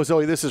Zoe, "Oh,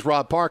 Zoe, this is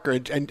Rob Parker,"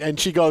 and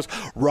she goes,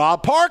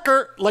 "Rob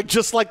Parker,"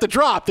 just like the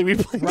drop that we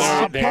played.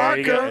 Rob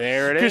Parker.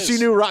 There it is. Because she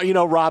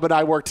knew, Rob and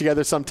I work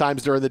together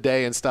sometimes during the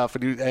day and stuff,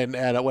 and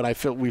when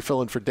we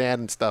fill in for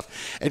Dan and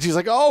stuff, and she's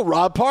like, "Oh,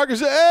 Rob Parker."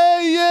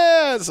 Hey, yeah.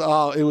 Yes.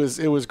 Oh, it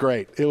was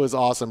great. It was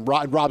awesome.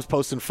 Rob's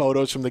posting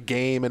photos from the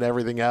game and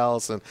everything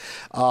else, and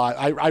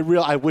I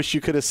wish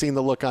you could have seen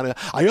the look on it.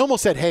 I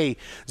almost said, "Hey,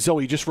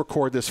 Zoe, just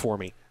record this for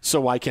me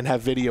so I can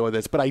have video of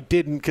this," but I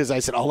didn't because I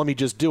said, "Oh, let me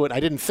just do it." I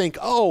didn't think,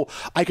 "Oh,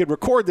 I could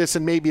record this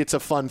and maybe it's a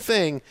fun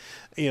thing."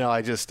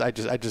 I just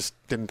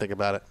didn't think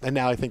about it, and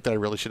now I think that I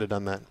really should have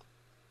done that.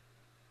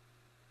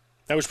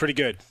 That was pretty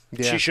good.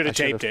 Yeah, she should have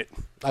taped it.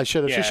 I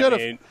should have. Yeah, she should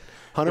have.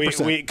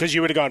 100%. Because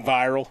you would have gone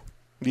viral.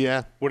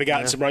 Yeah, would have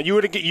gotten some run. You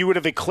would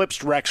have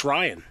eclipsed Rex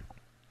Ryan.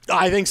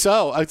 I think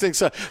so.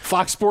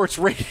 Fox Sports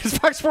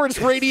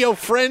Radio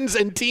friends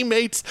and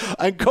teammates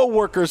and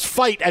coworkers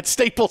fight at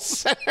Staples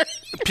Center.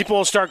 People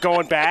will start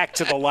going back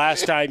to the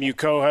last time you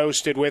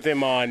co-hosted with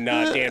him on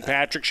Dan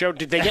Patrick's show.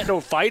 Did they get into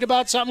a fight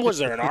about something? Was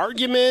there an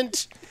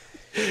argument?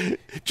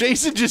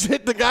 Jason just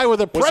hit the guy with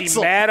a pretzel. Was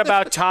he mad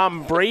about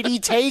Tom Brady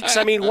takes?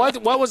 I mean,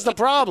 what was the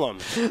problem?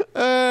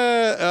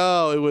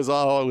 It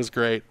was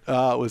great.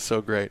 It was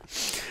so great.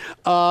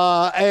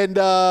 And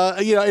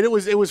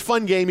it was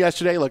fun game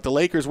yesterday. Look, the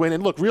Lakers win.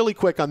 And look, really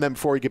quick on them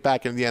before we get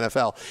back into the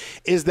NFL,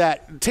 is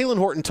that Talen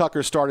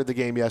Horton-Tucker started the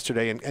game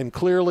yesterday, and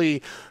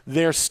clearly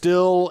they're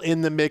still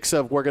in the mix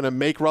of we're going to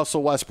make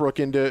Russell Westbrook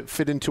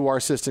fit into our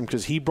system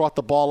because he brought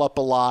the ball up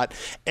a lot.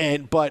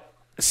 But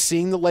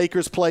seeing the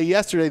Lakers play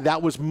yesterday,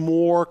 that was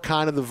more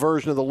kind of the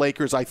version of the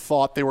Lakers I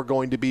thought they were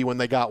going to be when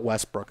they got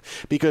Westbrook,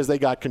 because they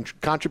got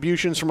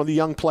contributions from the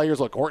young players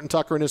like Horton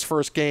Tucker in his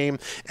first game,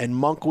 and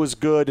Monk was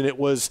good, and it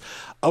was,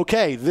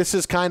 okay, this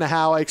is kind of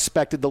how I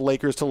expected the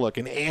Lakers to look.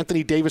 And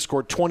Anthony Davis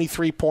scored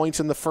 23 points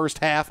in the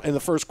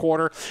first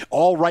quarter,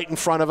 all right in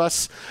front of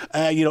us.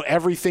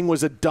 Everything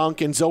was a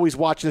dunk, and Zoe's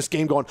watching this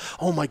game going,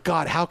 oh my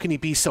God, how can he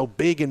be so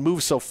big and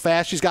move so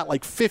fast? She's got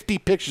like 50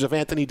 pictures of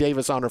Anthony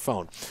Davis on her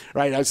phone,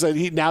 right? I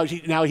said, now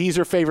he's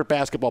her favorite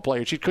basketball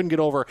player. She couldn't get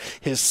over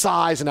his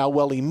size and how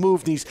well he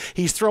moved.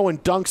 He's throwing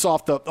dunks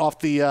off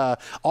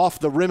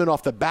the rim and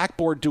off the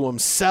backboard to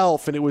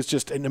himself, and it was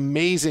just an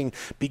amazing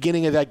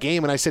beginning of that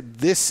game. And I said,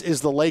 this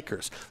is the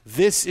Lakers.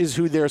 This is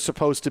who they're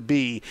supposed to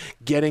be,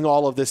 getting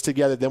all of this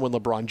together. Then when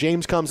LeBron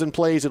James comes and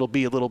plays, it'll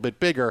be a little bit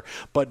bigger.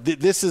 But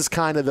this is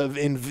kind of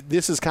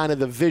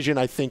the vision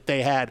I think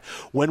they had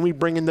when we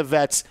bring in the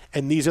vets,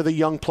 and these are the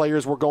young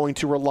players we're going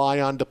to rely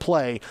on to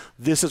play.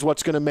 This is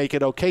what's going to make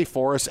it okay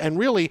for us. And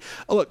really,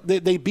 look,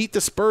 they beat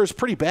the Spurs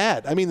pretty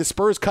bad. I mean, the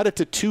Spurs cut it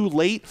to 2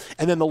 late,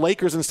 and then the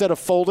Lakers, instead of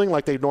folding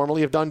like they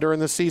normally have done during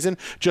the season,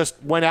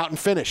 just went out and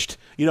finished.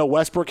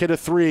 Westbrook hit a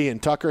 3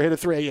 and Tucker hit a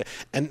 3,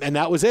 and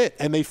that was it.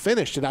 And they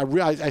finished. And I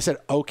realized, I said,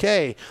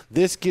 okay,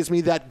 this gives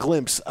me that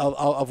glimpse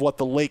of what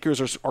the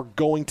Lakers are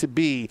going to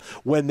be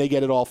when they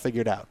get it all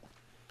figured out.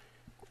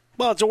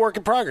 Well, it's a work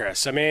in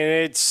progress. I mean,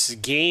 it's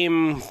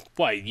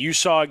you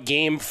saw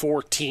game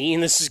 14.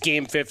 This is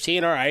game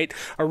 15. All right.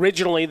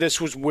 Originally,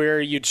 this was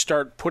where you'd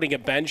start putting a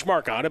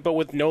benchmark on it, but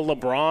with no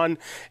LeBron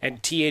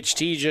and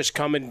THT just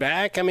coming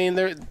back, I mean,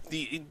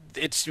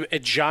 it's a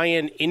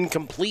giant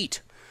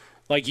incomplete,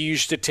 like you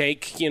used to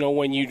take,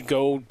 when you'd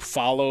go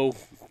follow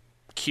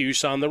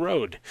Cuse on the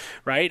road,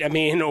 right? I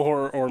mean,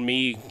 or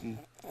me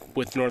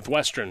with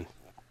Northwestern.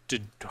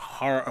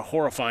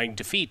 Horrifying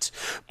defeats.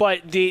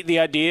 But the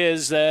idea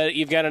is that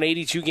you've got an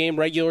 82-game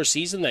regular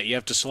season that you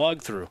have to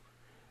slog through.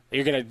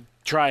 You're going to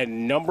try a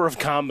number of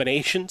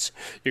combinations.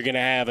 You're going to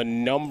have a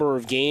number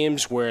of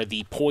games where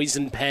the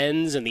poison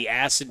pens and the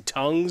acid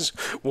tongues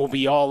will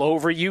be all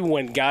over you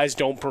when guys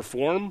don't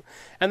perform,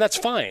 and that's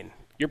fine.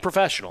 You're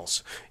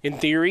professionals. In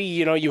theory,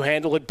 you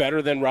handle it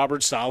better than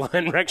Robert Saleh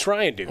and Rex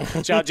Ryan do.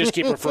 So I'll just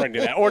keep referring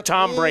to that. Or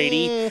Tom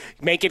Brady,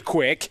 make it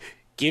quick,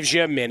 gives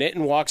you a minute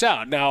and walks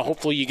out. Now,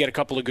 hopefully you get a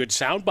couple of good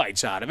sound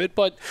bites out of it,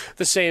 but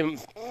the same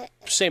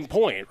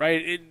point,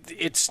 right?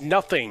 It's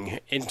nothing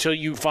until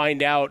you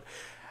find out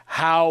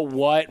how,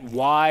 what,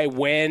 why,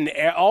 when,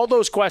 all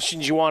those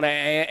questions you want to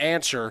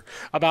answer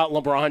about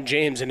LeBron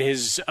James and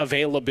his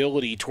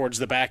availability towards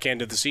the back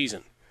end of the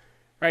season.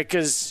 Right,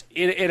 because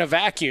in a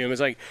vacuum, it's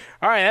like,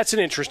 all right, that's an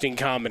interesting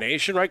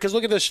combination, right? Because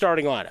look at this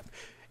starting lineup.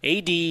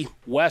 AD,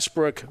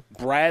 Westbrook,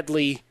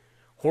 Bradley,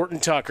 Horton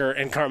Tucker,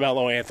 and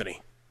Carmelo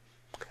Anthony.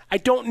 I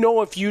don't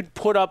know if you'd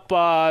put up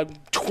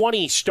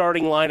 20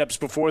 starting lineups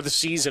before the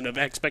season of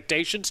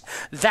expectations.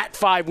 That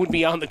 5 would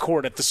be on the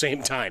court at the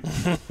same time.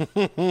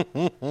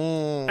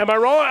 Am I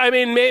wrong? I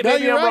mean, maybe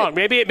I'm wrong.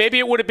 Maybe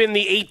it would have been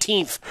the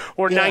 18th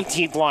or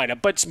 19th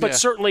lineup, but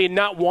certainly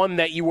not one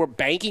that you were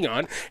banking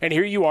on. And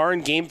here you are in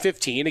Game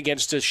 15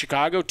 against a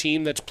Chicago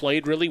team that's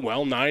played really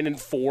well,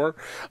 9-4,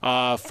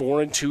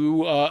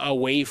 4-2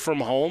 away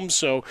from home.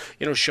 So,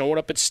 showing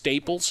up at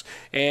Staples,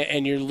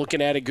 and you're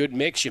looking at a good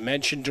mix. You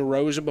mentioned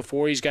DeRozan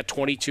before. He's got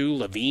 22.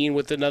 Levine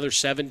with another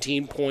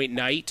 17-point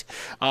night,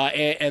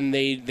 and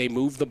they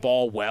move the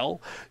ball well.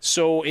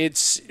 So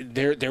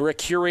they're a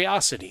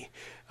curiosity.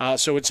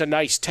 So it's a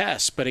nice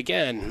test. But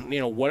again,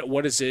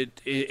 what is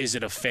it? Is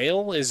it a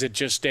fail? Is it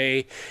just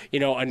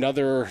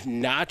another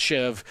notch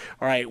of,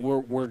 all right,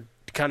 we're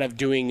kind of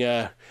doing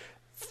a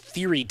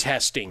theory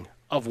testing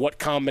of what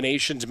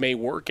combinations may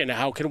work and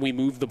how can we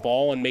move the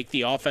ball and make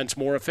the offense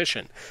more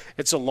efficient.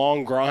 It's a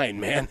long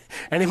grind, man.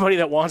 Anybody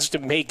that wants to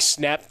make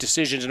snap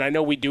decisions, and I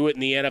know we do it in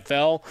the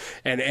NFL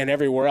and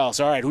everywhere else.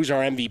 All right, who's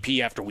our MVP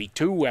after week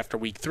 2, after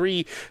week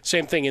 3?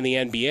 Same thing in the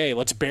NBA.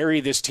 Let's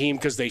bury this team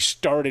because they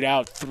started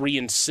out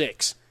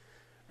 3-6.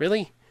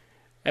 Really?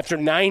 After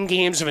 9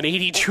 games of an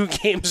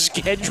 82-game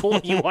schedule,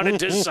 you want to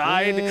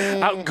decide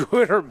how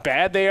good or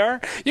bad they are?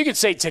 You could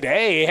say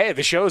today, hey,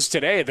 the show's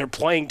today, they're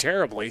playing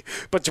terribly.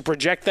 But to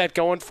project that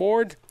going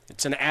forward,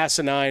 it's an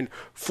asinine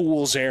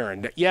fool's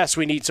errand. Yes,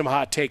 we need some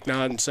hot take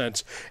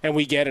nonsense, and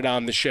we get it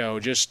on the show.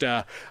 Just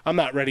I'm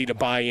not ready to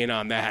buy in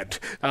on that,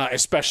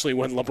 especially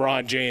when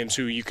LeBron James,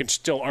 who you can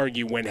still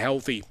argue when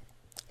healthy,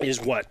 is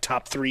what,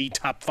 top 3,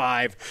 top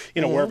 5,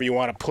 wherever you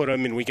want to put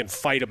him, and we can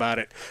fight about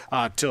it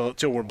till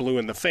we're blue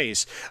in the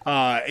face.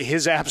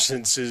 His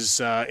absence is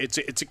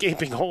it's a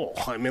gaping hole.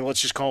 I mean,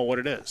 let's just call it what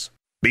it is.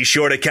 Be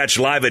sure to catch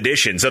live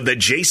editions of The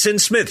Jason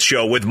Smith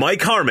Show with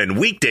Mike Harmon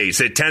weekdays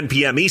at 10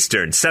 p.m.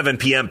 Eastern, 7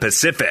 p.m.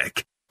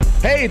 Pacific.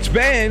 Hey, it's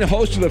Ben,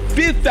 host of the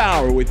Fifth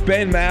Hour with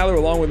Ben Maller,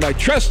 along with my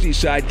trusty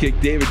sidekick,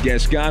 David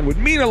Gascon. Would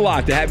mean a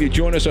lot to have you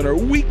join us on our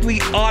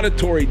weekly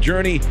auditory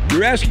journey.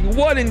 You're asking,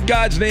 what in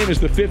God's name is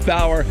the Fifth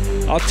Hour?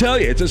 I'll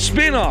tell you, it's a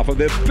spin-off of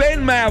the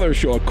Ben Maller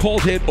Show, a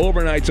cult hit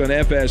overnights on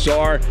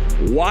FSR.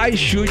 Why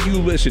should you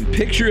listen?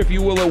 Picture, if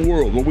you will, a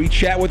world where we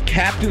chat with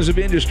captains of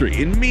industry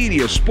in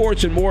media,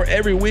 sports, and more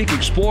every week.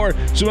 Explore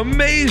some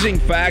amazing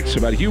facts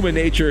about human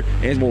nature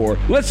and more.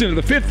 Listen to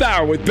the Fifth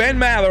Hour with Ben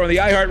Maller on the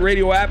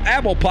iHeartRadio app,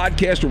 Apple Podcast,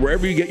 or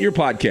wherever you get your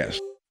podcast.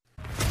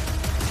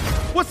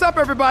 What's up,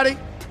 everybody?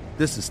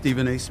 This is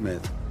Stephen A.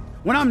 Smith.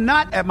 When I'm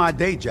not at my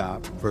day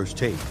job, First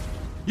Take,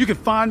 you can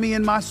find me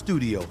in my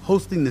studio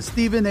hosting the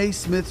Stephen A.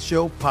 Smith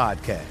Show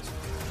podcast.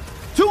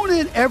 Tune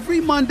in every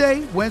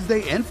Monday,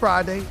 Wednesday, and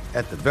Friday,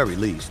 at the very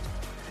least,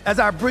 as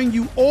I bring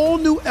you all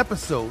new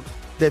episodes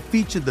that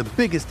feature the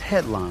biggest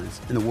headlines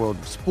in the world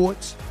of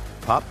sports,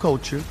 pop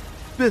culture,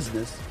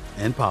 business,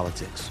 and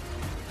politics.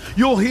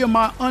 You'll hear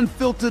my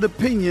unfiltered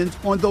opinions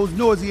on those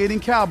nauseating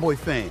Cowboy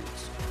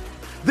fans,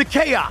 the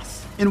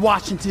chaos in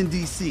Washington,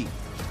 D.C.,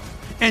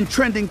 and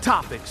trending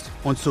topics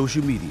on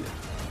social media,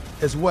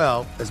 as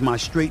well as my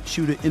straight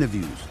shooter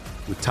interviews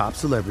with top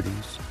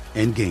celebrities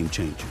and game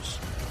changers.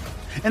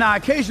 And I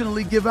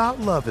occasionally give out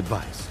love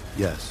advice.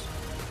 Yes,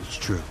 it's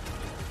true.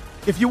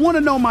 If you want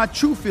to know my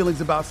true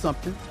feelings about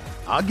something,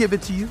 I'll give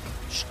it to you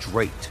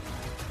straight.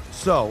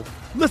 So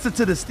listen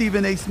to the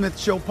Stephen A. Smith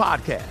Show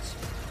podcast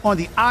on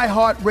the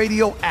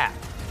iHeartRadio app,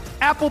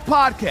 Apple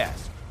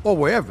Podcasts, or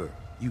wherever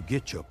you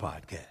get your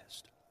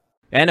podcast.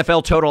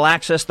 NFL Total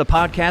Access, the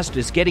podcast,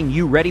 is getting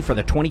you ready for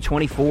the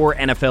 2024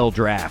 NFL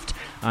Draft.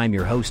 I'm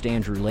your host,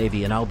 Andrew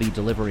Levy, and I'll be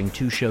delivering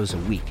 2 shows a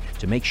week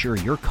to make sure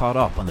you're caught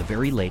up on the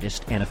very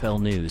latest NFL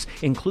news,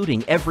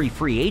 including every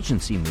free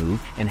agency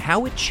move and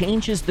how it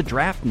changes the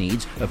draft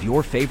needs of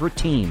your favorite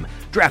team.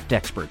 Draft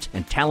experts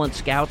and talent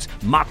scouts,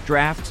 mock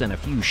drafts, and a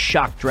few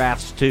shock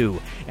drafts, too.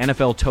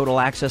 NFL Total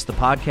Access, the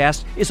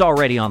podcast, is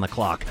already on the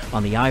clock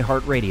on the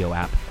iHeartRadio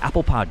app,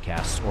 Apple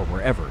Podcasts, or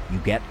wherever you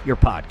get your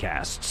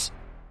podcasts.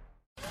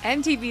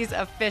 MTV's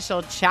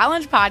official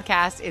Challenge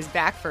podcast is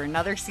back for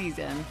another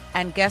season.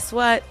 And guess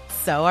what?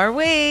 So are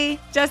we.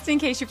 Just in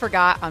case you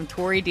forgot, I'm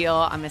Tori Deal.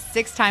 I'm a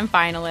 6-time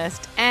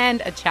finalist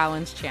and a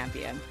Challenge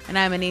champion. And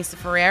I'm Anissa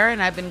Ferreira,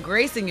 and I've been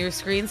gracing your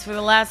screens for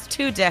the last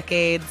 2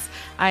 decades.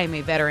 I am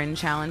a veteran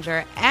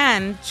challenger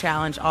and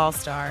Challenge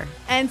All-Star.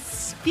 And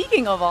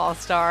speaking of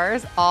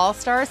All-Stars,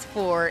 All-Stars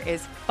 4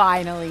 is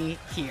finally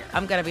here.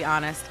 I'm going to be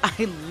honest.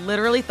 I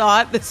literally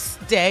thought this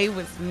day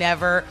was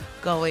never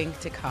going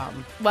to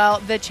come. Well,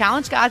 the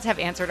Challenge gods have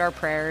answered our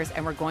prayers,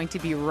 and we're going to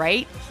be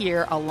right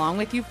here along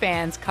with you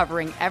fans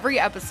covering every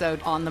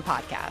episode on the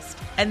podcast.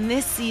 And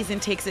this season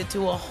takes it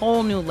to a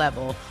whole new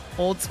level.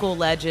 Old school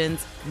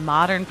legends,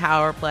 modern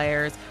power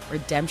players,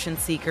 redemption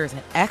seekers,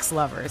 and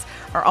ex-lovers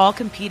are all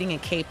competing in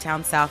Cape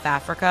Town, South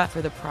Africa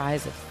for the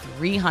prize of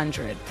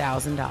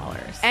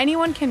 $300,000.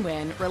 Anyone can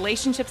win,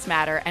 relationships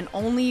matter, and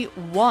only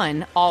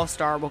one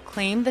All-Star will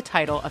claim the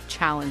title of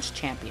Challenge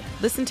champion.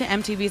 Listen to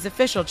MTV's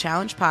official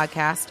Challenge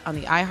podcast on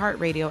the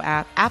iHeartRadio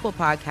app, Apple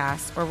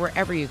Podcasts, or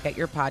wherever you get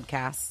your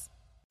podcasts.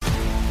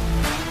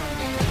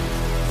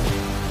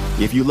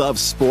 If you love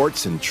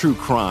sports and true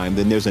crime,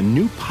 then there's a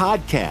new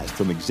podcast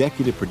from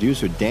executive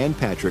producer Dan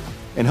Patrick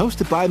and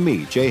hosted by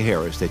me, Jay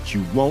Harris, that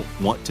you won't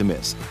want to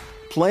miss.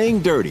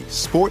 Playing Dirty: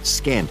 Sports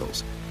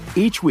Scandals.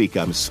 Each week,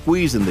 I'm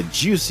squeezing the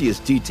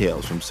juiciest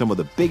details from some of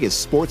the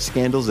biggest sports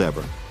scandals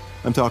ever.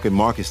 I'm talking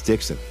Marcus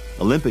Dixon,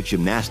 Olympic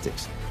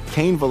gymnastics,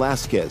 Cain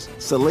Velasquez,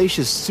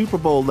 salacious Super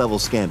Bowl-level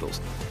scandals.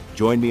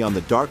 Join me on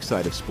the dark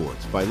side of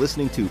sports by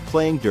listening to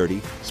Playing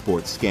Dirty: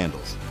 Sports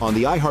Scandals on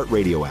the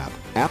iHeartRadio app,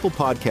 Apple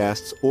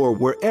Podcasts, or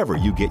wherever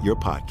you get your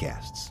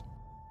podcasts.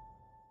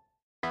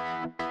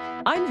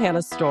 I'm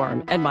Hannah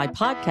Storm, and my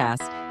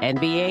podcast,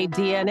 NBA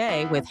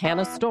DNA with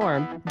Hannah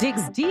Storm,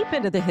 digs deep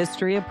into the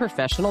history of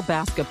professional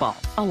basketball,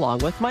 along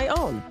with my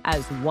own,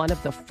 as one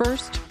of the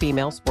first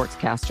female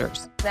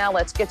sportscasters. Now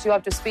let's get you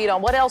up to speed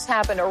on what else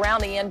happened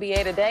around the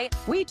NBA today.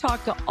 We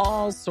talked to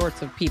all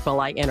sorts of people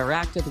I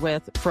interacted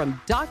with,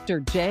 from Dr.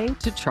 J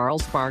to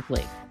Charles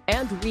Barkley,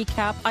 and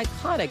recap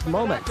iconic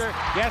moments.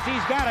 Yes,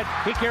 he's got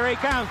it. Here he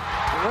comes.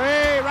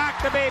 Way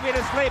rock the baby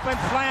to sleep and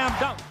slam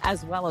dunk.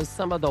 As well as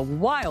some of the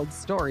wild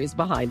stories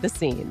behind the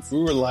scenes. We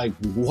were like,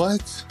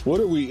 what? What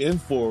are we in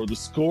for? The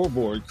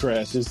scoreboard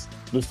crashes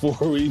before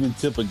we even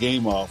tip a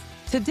game off.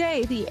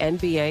 Today, the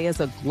NBA is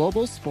a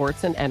global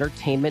sports and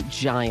entertainment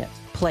giant.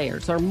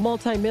 Players are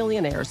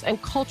multimillionaires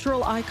and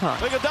cultural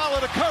icons. Iguodala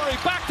to Curry,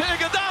 back to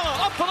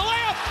Iguodala, up for the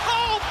layup.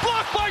 Oh,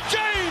 blocked by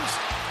James.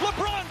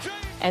 LeBron James.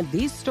 And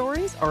these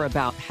stories are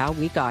about how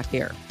we got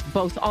here,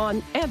 both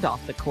on and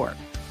off the court.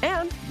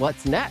 And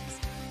what's next?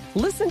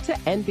 Listen to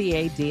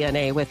NBA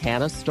DNA with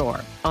Hannah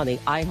Storm on the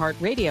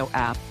iHeartRadio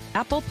app,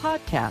 Apple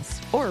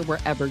Podcasts, or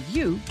wherever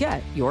you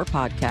get your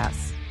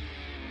podcasts.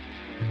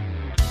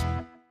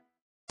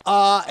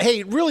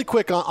 Hey, really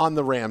quick on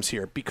the Rams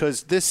here,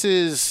 because this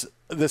is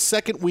the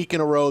second week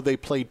in a row they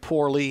played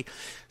poorly.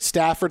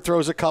 Stafford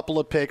throws a couple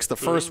of picks. The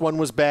first one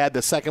was bad.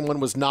 The second one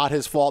was not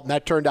his fault, and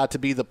that turned out to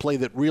be the play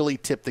that really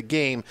tipped the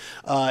game.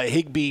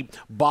 Higbee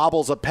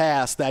bobbles a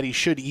pass that he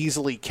should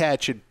easily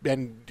catch,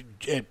 and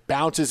it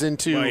bounces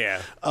into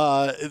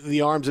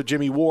the arms of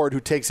Jimmy Ward,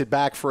 who takes it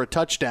back for a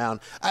touchdown.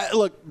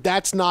 Look,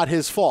 that's not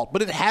his fault,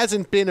 but it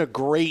hasn't been a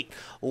great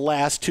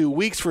last 2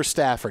 weeks for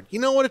Stafford. You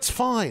know what? It's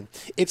fine.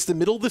 It's the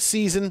middle of the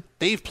season.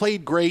 They've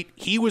played great.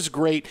 He was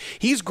great.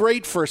 He's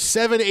great for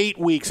 7-8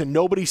 weeks, and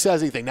nobody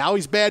says anything. Now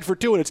he's bad for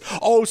 2, and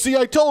it's, see,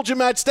 I told you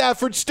Matt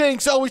Stafford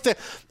stinks.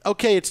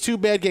 Okay, it's 2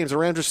 bad games. The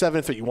Rams are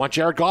 7-3. You want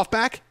Jared Goff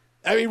back?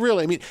 I mean,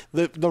 really,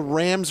 the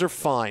Rams are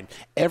fine.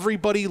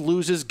 Everybody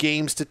loses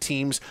games to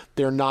teams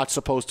they're not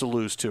supposed to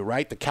lose to,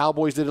 right? The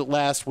Cowboys did it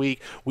last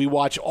week. We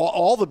watch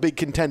all the big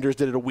contenders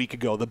did it a week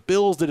ago. The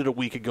Bills did it a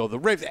week ago. The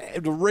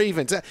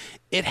Ravens.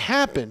 It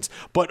happens.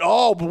 But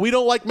we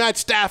don't like Matt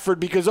Stafford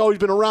because, he's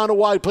been around a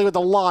while. He played with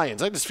the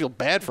Lions. I just feel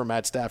bad for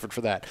Matt Stafford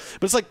for that.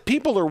 But it's like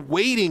people are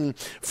waiting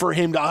for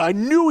him I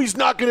knew he's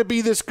not going to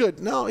be this good.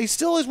 No, he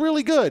still is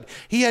really good.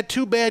 He had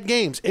 2 bad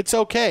games. It's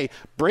okay.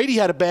 Brady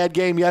had a bad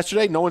game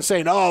yesterday. No one's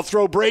saying,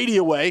 throw Brady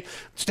away.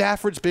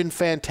 Stafford's been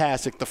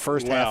fantastic the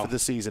first half of the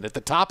season. At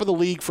the top of the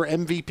league for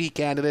MVP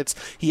candidates.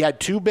 He had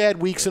 2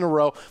 bad weeks in a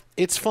row.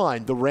 It's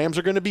fine. The Rams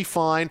are going to be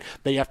fine.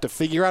 They have to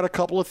figure out a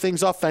couple of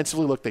things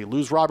offensively. Look, they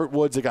lose Robert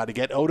Woods. They got to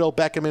get Odell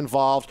Beckham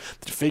involved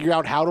to figure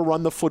out how to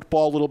run the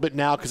football a little bit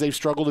now because they've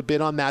struggled a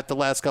bit on that the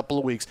last couple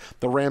of weeks.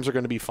 The Rams are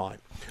going to be fine.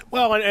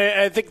 Well, and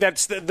I think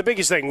that's the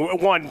biggest thing.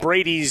 One,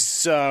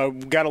 Brady's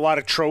got a lot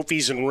of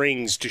trophies and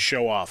rings to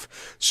show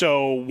off.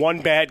 So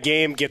one bad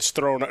game gets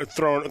thrown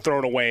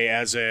away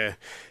as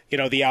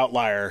the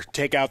outlier.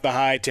 Take out the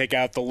high, take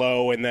out the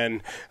low, and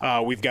then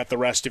we've got the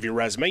rest of your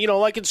resume.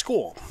 Like in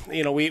school.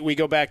 We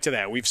go back to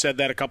that. We've said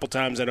that a couple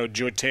times. I know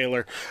Joe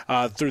Taylor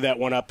threw that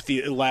one up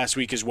last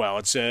week as well.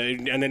 It's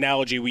an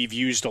analogy we've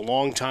used a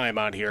long time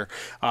out here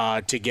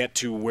to get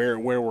to where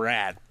we're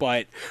at.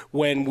 But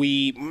when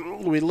we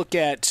look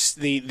at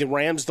the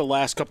Rams the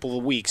last couple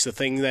of weeks, the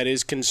thing that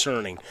is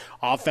concerning,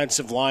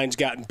 offensive line's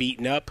gotten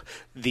beaten up.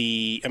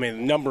 The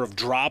number of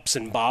drops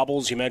and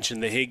bobbles. You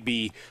mentioned the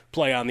Higbee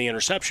play on the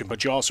interception,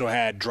 but you also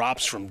had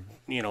drops from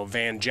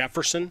Van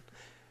Jefferson.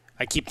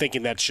 I keep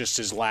thinking that's just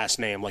his last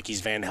name, like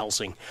he's Van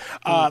Helsing.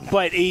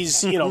 But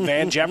he's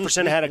Van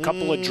Jefferson had a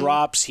couple of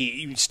drops.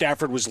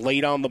 Stafford was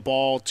late on the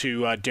ball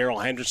to Darrell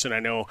Henderson.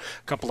 I know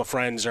a couple of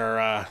friends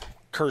are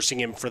cursing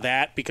him for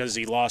that because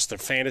he lost their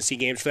fantasy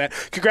games for that.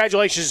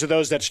 Congratulations to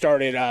those that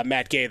started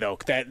Matt Gay, though.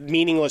 That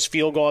meaningless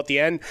field goal at the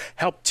end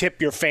helped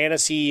tip your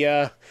fantasy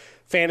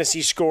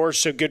scores,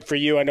 so good for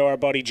you. I know our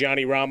buddy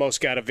Johnny Ramos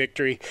got a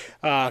victory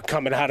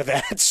coming out of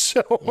that.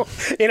 So,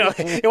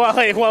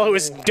 while it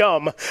was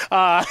dumb,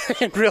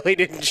 it really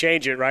didn't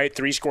change it, right?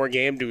 3-score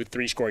game to a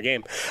 3-score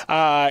game.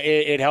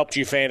 It helped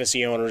you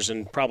fantasy owners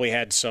and probably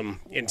had some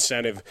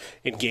incentive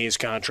in Gay's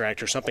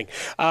contract or something.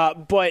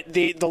 But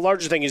the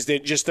larger thing is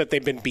that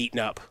they've been beaten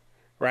up.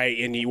 Right,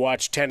 and you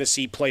watch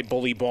Tennessee play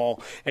bully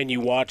ball, and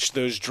you watch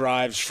those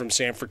drives from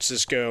San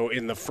Francisco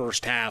in the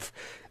first half.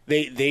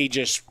 They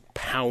just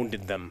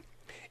pounded them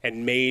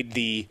and made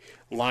the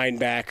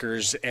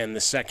linebackers and the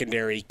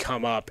secondary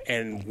come up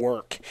and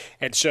work.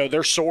 And so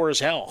they're sore as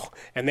hell,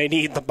 and they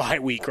need the bye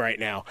week right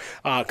now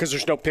because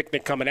there's no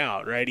picnic coming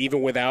out, right?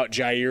 Even without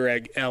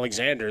Jair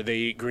Alexander,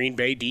 the Green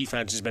Bay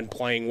defense has been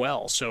playing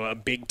well. So a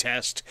big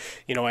test,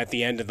 at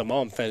the end of the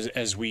month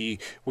as we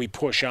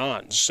push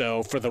on.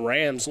 So for the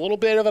Rams, a little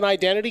bit of an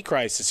identity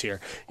crisis here.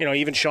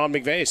 Even Sean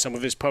McVay, some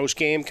of his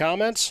post-game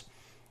comments,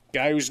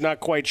 guy who's not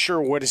quite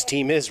sure what his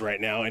team is right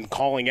now and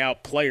calling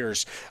out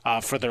players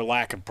for their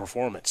lack of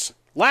performance.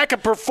 Lack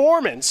of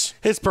performance?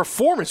 His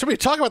performance? Should we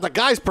talk about the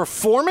guy's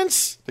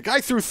performance? The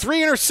guy threw 3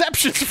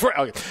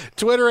 interceptions.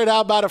 Twitter at How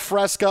About a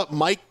Fresca.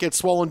 Mike at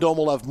Swollen Dome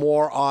will have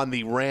more on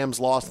the Rams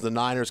loss to the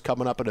Niners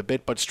coming up in a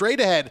bit. But straight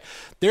ahead,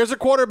 there's a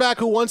quarterback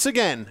who once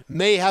again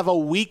may have a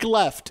week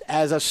left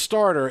as a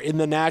starter in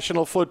the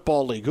National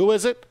Football League. Who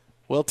is it?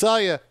 We'll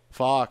tell you.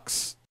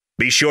 Fox.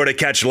 Be sure to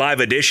catch live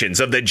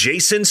editions of The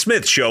Jason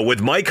Smith Show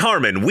with Mike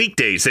Harmon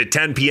weekdays at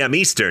 10 p.m.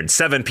 Eastern,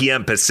 7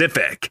 p.m.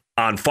 Pacific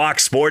on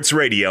Fox Sports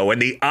Radio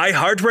and the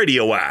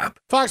iHeartRadio app.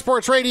 Fox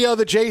Sports Radio,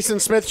 The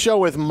Jason Smith Show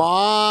with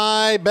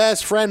my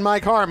best friend,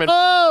 Mike Harmon.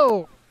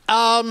 Oh!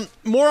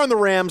 More on the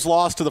Rams'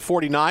 loss to the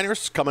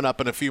 49ers coming up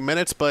in a few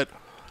minutes, but,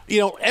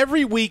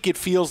 every week it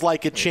feels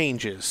like it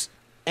changes.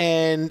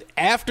 And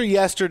after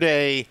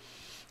yesterday,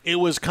 it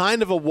was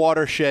kind of a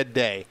watershed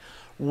day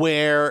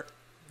where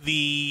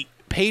the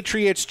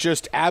Patriots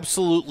just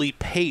absolutely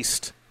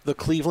paced the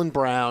Cleveland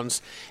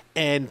Browns,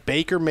 and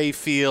Baker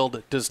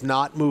Mayfield does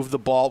not move the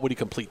ball. Would he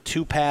complete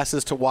 2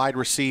 passes to wide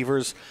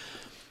receivers?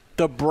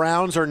 The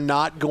Browns are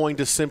not going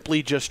to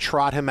simply just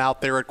trot him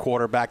out there at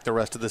quarterback the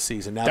rest of the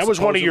season. Now, that was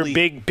one of your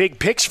big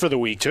picks for the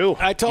week, too.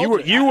 I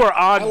told you were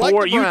on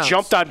board. You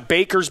jumped on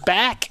Baker's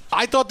back.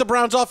 I thought the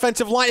Browns'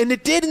 offensive line, and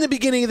it did in the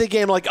beginning of the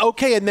game,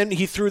 okay, and then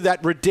he threw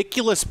that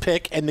ridiculous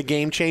pick, and the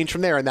game changed from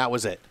there, and that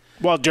was it.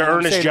 Well,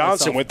 Ernest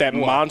Johnson with that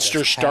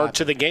monster start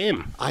to the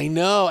game. I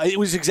know. It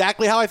was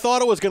exactly how I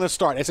thought it was going to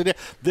start. I said,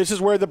 this is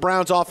where the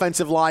Browns'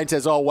 offensive line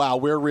says, oh, wow,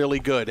 we're really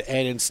good.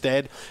 And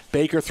instead,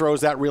 Baker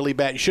throws that really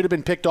bad. He should have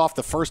been picked off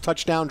the first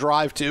touchdown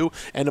drive, too,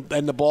 and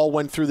the ball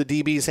went through the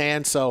DB's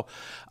hands. So,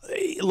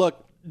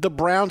 look, the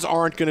Browns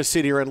aren't going to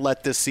sit here and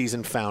let this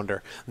season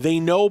founder. They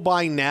know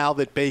by now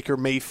that Baker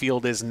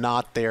Mayfield is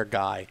not their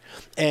guy,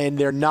 and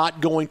they're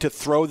not going to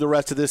throw the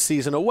rest of this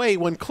season away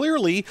when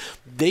clearly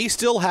they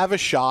still have a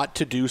shot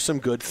to do some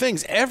good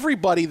things.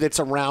 Everybody that's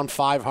around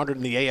 500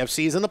 in the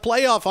AFC is in the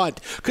playoff hunt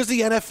because the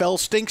NFL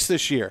stinks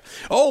this year.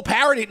 Oh,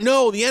 parody.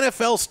 No, the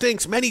NFL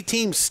stinks. Many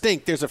teams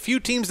stink. There's a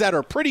few teams that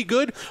are pretty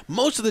good.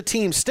 Most of the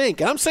teams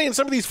stink. And I'm saying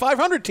some of these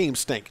 500 teams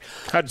stink.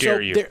 How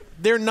dare you?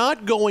 They're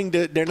not going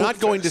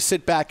to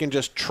sit back and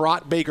just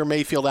trot Baker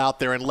Mayfield out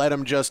there and let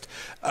him just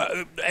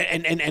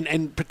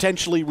and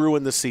potentially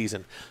ruin the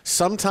season.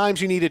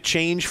 Sometimes you need a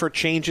change for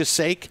change's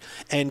sake,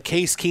 and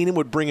Case Keenum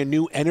would bring a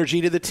new energy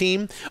to the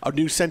team, a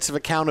new sense of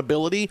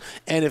accountability.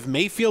 And if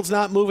Mayfield's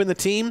not moving the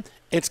team,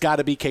 it's got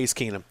to be Case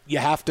Keenum. You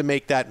have to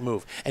make that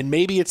move. And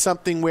maybe it's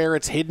something where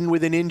it's hidden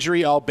with an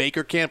injury. Oh,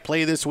 Baker can't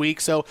play this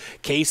week, so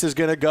Case is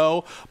going to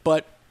go.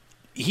 But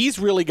he's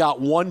really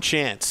got one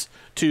chance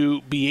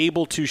to be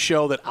able to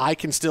show that I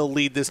can still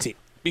lead this team.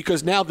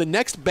 Because now the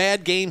next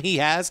bad game he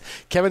has,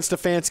 Kevin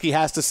Stefanski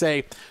has to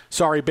say,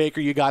 sorry,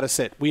 Baker, you got to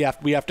sit. We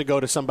have to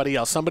go to somebody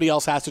else. Somebody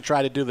else has to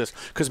try to do this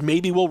because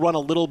maybe we'll run a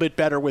little bit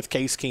better with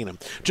Case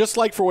Keenum. Just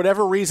like for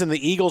whatever reason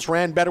the Eagles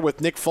ran better with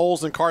Nick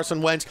Foles and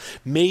Carson Wentz,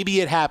 maybe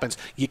it happens.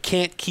 You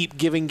can't keep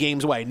giving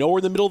games away. I know we're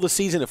in the middle of the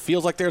season. It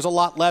feels like there's a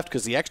lot left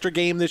because the extra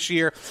game this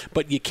year,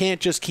 but you can't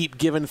just keep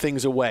giving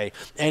things away.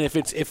 And if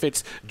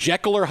it's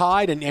Jekyll or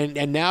Hyde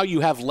and now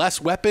you have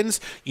less weapons,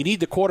 you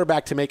need the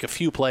quarterback to make a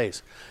few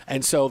plays.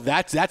 And so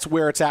that's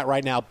where it's at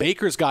right now.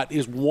 Baker's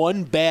is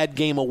one bad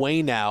game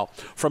away now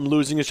from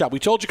losing his job. We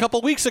told you a couple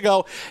of weeks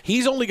ago,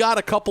 he's only got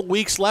a couple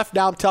weeks left.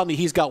 Now I'm telling you,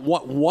 he's got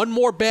one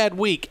more bad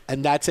week,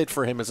 and that's it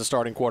for him as a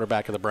starting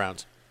quarterback of the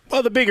Browns.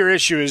 Well, the bigger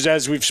issue is,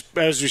 as we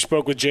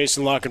spoke with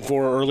Jason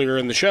Lockenfor earlier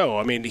in the show,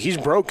 I mean, he's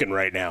broken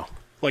right now.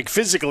 Like,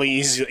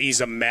 physically, he's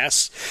a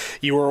mess.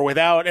 You were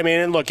without, I mean,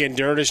 and look, and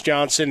Ernest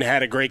Johnson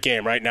had a great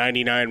game, right?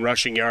 99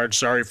 rushing yards.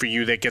 Sorry for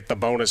you that get the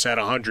bonus at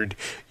 100.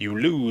 You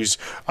lose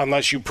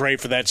unless you pray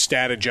for that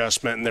stat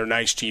adjustment and they're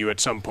nice to you at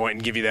some point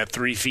and give you that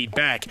 3 feet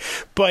back.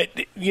 But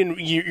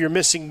you're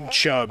missing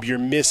Chubb. You're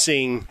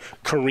missing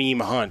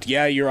Kareem Hunt.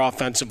 Yeah, your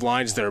offensive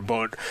line's there,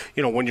 but,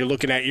 when you're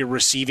looking at your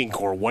receiving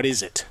core, what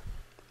is it?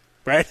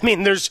 Right? I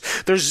mean,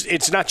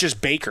 it's not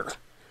just Baker.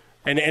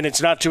 And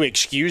it's not to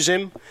excuse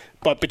him,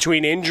 but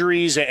between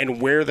injuries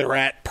and where they're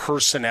at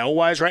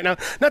personnel-wise right now,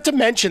 not to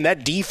mention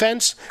that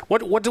defense,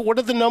 what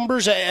are the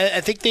numbers? I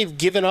think they've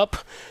given up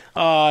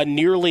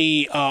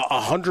nearly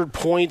 100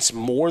 points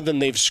more than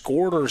they've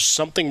scored or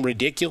something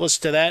ridiculous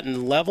to that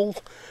in level.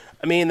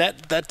 I mean,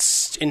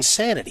 that's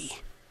insanity.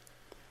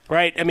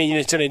 Right? I mean,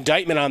 it's an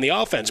indictment on the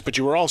offense, but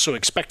you were also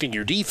expecting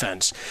your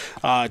defense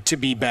to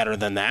be better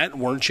than that,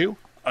 weren't you?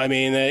 I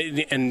mean,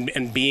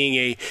 and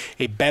being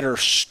a better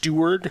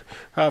steward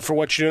for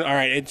what you're doing. All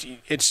right,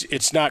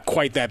 it's not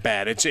quite that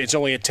bad. It's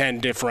only a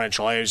 10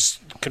 differential. I was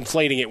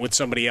conflating it with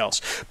somebody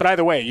else. But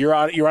either way, you're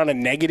on a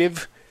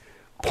negative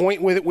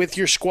point with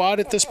your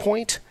squad at this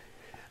point.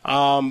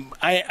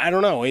 I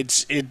don't know.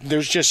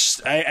 There's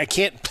just I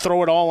can't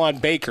throw it all on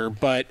Baker,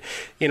 but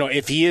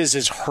if he is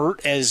as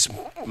hurt as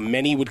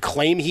many would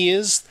claim he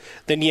is,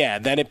 then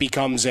it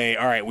becomes all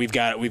right. We've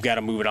got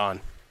to move it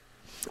on.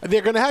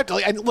 They're going to have to.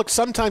 And look,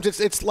 sometimes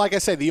it's like I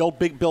say, the old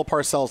Big Bill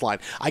Parcells line.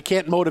 I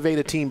can't motivate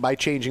a team by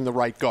changing the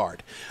right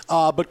guard.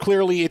 But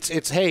clearly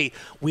it's hey,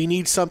 we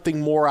need something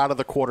more out of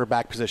the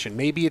quarterback position.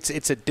 Maybe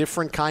it's a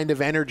different kind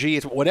of energy.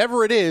 It's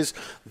whatever it is,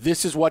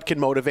 this is what can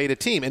motivate a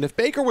team. And if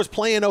Baker was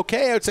playing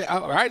okay, I would say,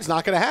 all right, it's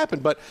not going to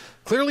happen. But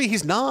clearly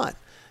he's not.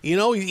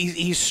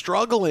 He's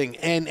struggling,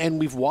 and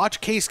we've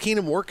watched Case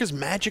Keenum work his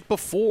magic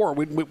before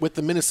with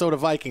the Minnesota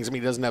Vikings. I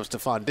mean, he doesn't have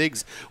Stephon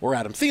Diggs or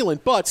Adam Thielen,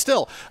 but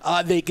still,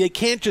 they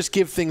can't just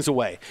give things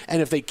away.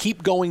 And if they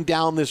keep going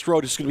down this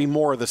road, it's going to be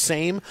more of the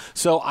same.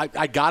 So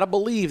I got to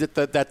believe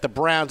that the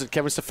Browns and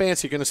Kevin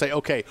Stefanski are going to say,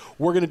 okay,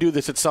 we're going to do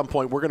this at some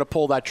point. We're going to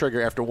pull that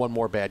trigger after one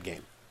more bad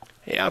game.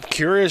 Yeah, I'm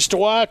curious to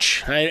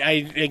watch.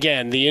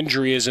 Again, the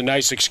injury is a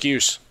nice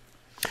excuse.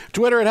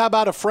 Twitter at How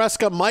About a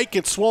Fresca. Mike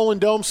at Swollen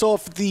Dome. So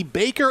if the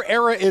Baker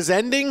era is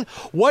ending,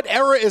 what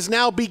era is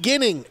now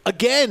beginning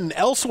again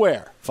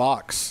elsewhere?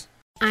 Fox.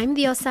 I'm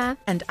Diosa.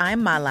 And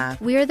I'm Mala.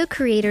 We are the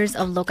creators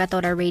of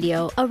Locatora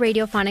Radio, a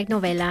radiophonic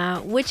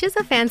novela, which is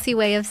a fancy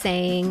way of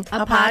saying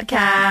a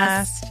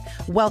podcast.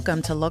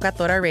 Welcome to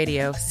Locatora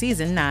Radio,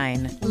 Season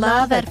 9.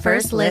 Love at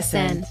first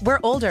listen. We're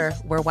older,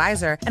 we're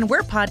wiser, and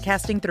we're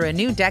podcasting through a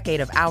new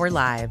decade of our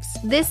lives.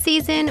 This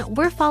season,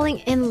 we're falling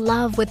in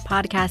love with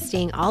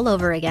podcasting all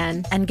over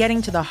again. And getting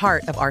to the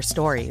heart of our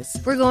stories.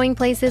 We're going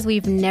places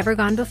we've never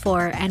gone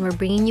before, and we're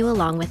bringing you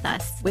along with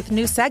us. With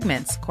new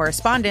segments,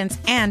 correspondence,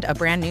 and a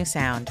brand new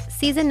sound. sound.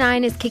 Season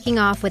 9 is kicking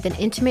off with an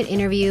intimate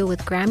interview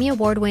with Grammy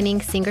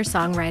Award-winning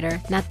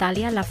singer-songwriter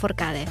Natalia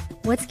Lafourcade.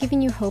 What's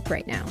giving you hope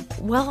right now?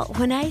 Well,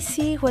 when I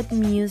see what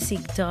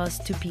music does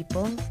to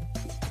people,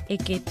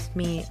 it gives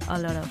me a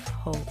lot of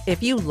hope.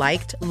 If you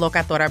liked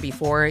Locatora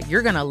before,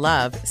 you're going to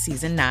love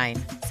Season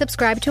 9.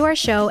 Subscribe to our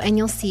show and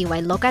you'll see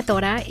why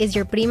Locatora is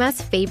your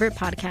prima's favorite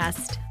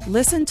podcast.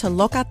 Listen to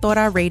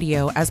Locatora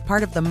Radio as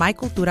part of the My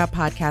Cultura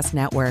Podcast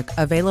Network,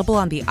 available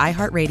on the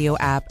iHeartRadio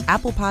app,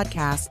 Apple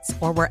Podcasts,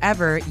 or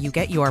wherever you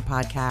get your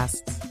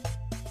podcasts.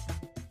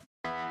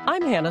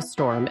 I'm Hannah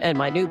Storm, and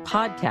my new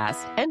podcast,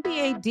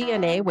 NBA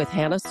DNA with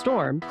Hannah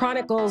Storm,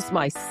 chronicles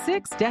my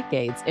 6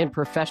 decades in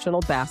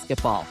professional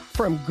basketball.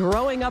 From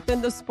growing up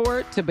in the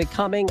sport to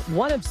becoming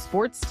one of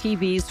sports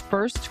TV's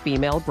first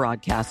female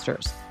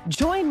broadcasters.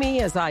 Join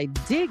me as I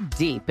dig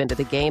deep into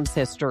the game's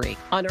history,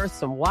 unearth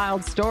some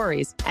wild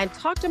stories, and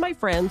talk to my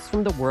friends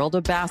from the world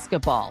of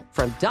basketball,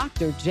 from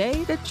Dr.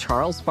 J to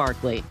Charles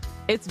Barkley.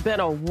 It's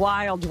been a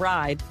wild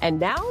ride, and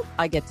now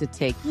I get to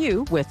take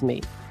you with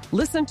me.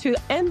 Listen to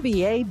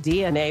NBA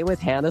DNA with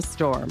Hannah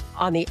Storm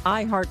on the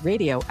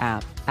iHeartRadio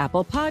app,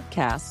 Apple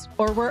Podcasts,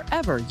 or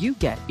wherever you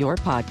get your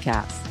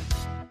podcasts.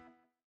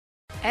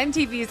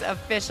 MTV's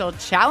official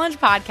Challenge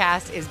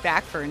podcast is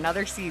back for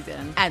another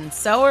season. And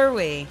so are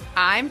we.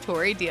 I'm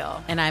Tori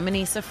Deal. And I'm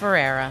Anissa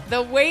Ferreira.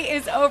 The wait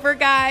is over,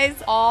 guys.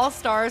 All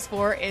Stars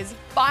 4 is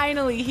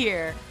finally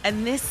here.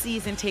 And this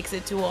season takes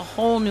it to a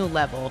whole new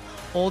level.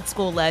 Old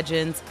school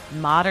legends,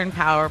 modern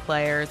power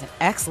players, and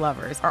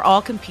ex-lovers are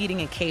all competing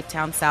in Cape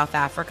Town, South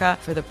Africa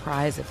for the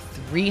prize of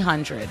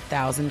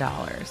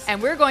 $300,000.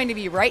 And we're going to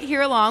be right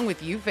here along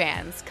with you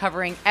fans,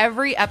 covering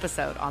every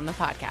episode on the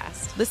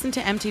podcast. Listen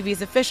to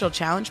MTV's official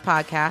Challenge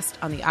podcast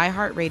on the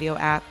iHeartRadio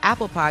app,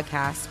 Apple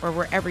Podcasts, or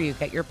wherever you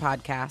get your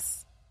podcasts.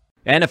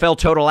 NFL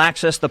Total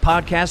Access, the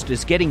podcast,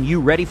 is getting you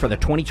ready for the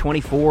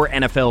 2024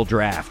 NFL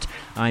Draft.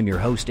 I'm your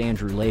host,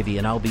 Andrew Levy,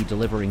 and I'll be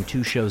delivering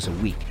 2 shows a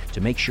week to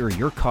make sure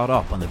you're caught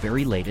up on the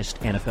very latest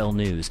NFL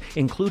news,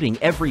 including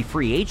every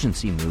free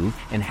agency move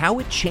and how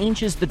it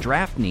changes the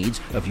draft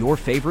needs of your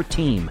favorite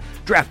team.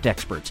 Draft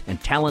experts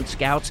and talent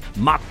scouts,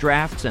 mock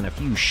drafts, and a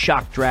few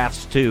shock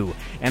drafts, too.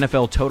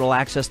 NFL Total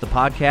Access, the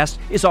podcast,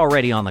 is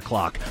already on the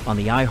clock on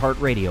the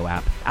iHeartRadio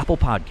app, Apple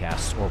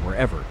Podcasts, or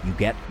wherever you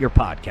get your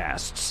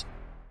podcasts.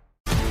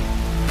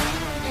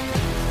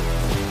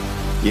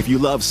 If you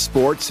love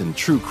sports and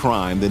true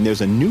crime, then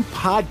there's a new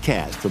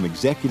podcast from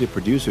executive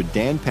producer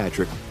Dan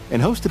Patrick and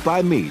hosted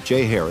by me,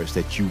 Jay Harris,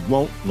 that you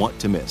won't want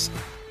to miss.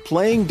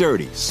 Playing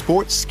Dirty: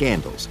 Sports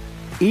Scandals.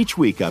 Each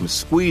week, I'm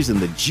squeezing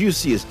the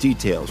juiciest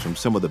details from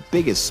some of the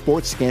biggest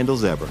sports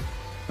scandals ever.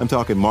 I'm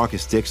talking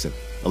Marcus Dixon,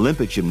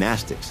 Olympic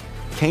gymnastics,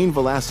 Cain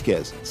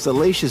Velasquez,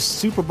 salacious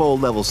Super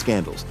Bowl-level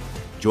scandals.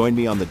 Join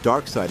me on the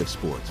dark side of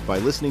sports by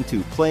listening to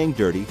Playing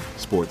Dirty: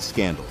 Sports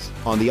Scandals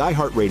on the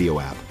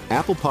iHeartRadio app,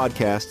 Apple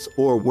Podcasts,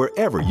 or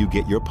wherever you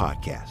get your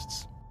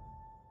podcasts.